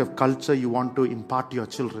kind of culture you want to impart to your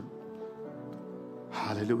children?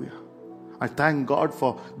 Hallelujah. I thank God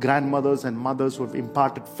for grandmothers and mothers who have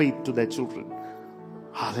imparted faith to their children.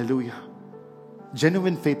 Hallelujah.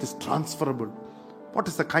 Genuine faith is transferable. What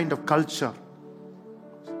is the kind of culture?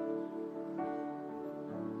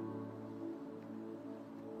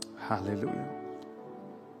 Hallelujah.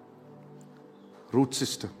 Root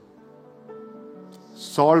system.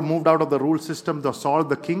 Saul moved out of the rule system. Saul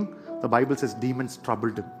the king, the Bible says demons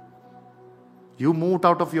troubled him. You moved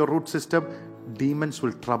out of your root system, demons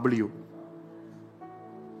will trouble you.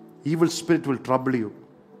 Evil spirit will trouble you.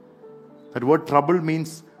 That word trouble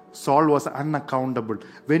means Saul was unaccountable.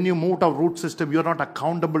 When you moved out of root system, you're not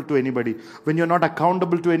accountable to anybody. When you're not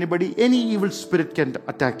accountable to anybody, any evil spirit can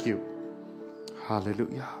attack you.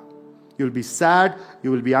 Hallelujah. You'll be sad.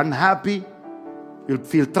 You will be unhappy. You'll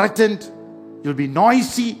feel threatened. You'll be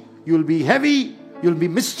noisy. You'll be heavy. You'll be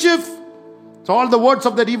mischief. It's all the words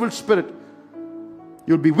of that evil spirit.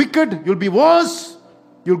 You'll be wicked. You'll be worse.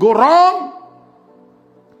 You'll go wrong.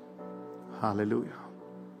 Hallelujah.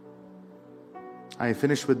 I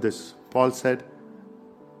finish with this. Paul said,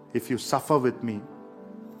 if you suffer with me,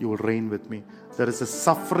 you will reign with me. There is a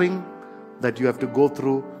suffering that you have to go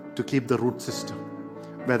through to keep the root system.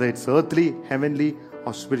 Whether it's earthly, heavenly,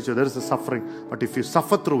 or spiritual, there is a suffering. But if you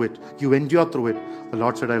suffer through it, you endure through it, the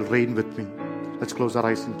Lord said, I'll reign with me. Let's close our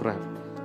eyes in prayer.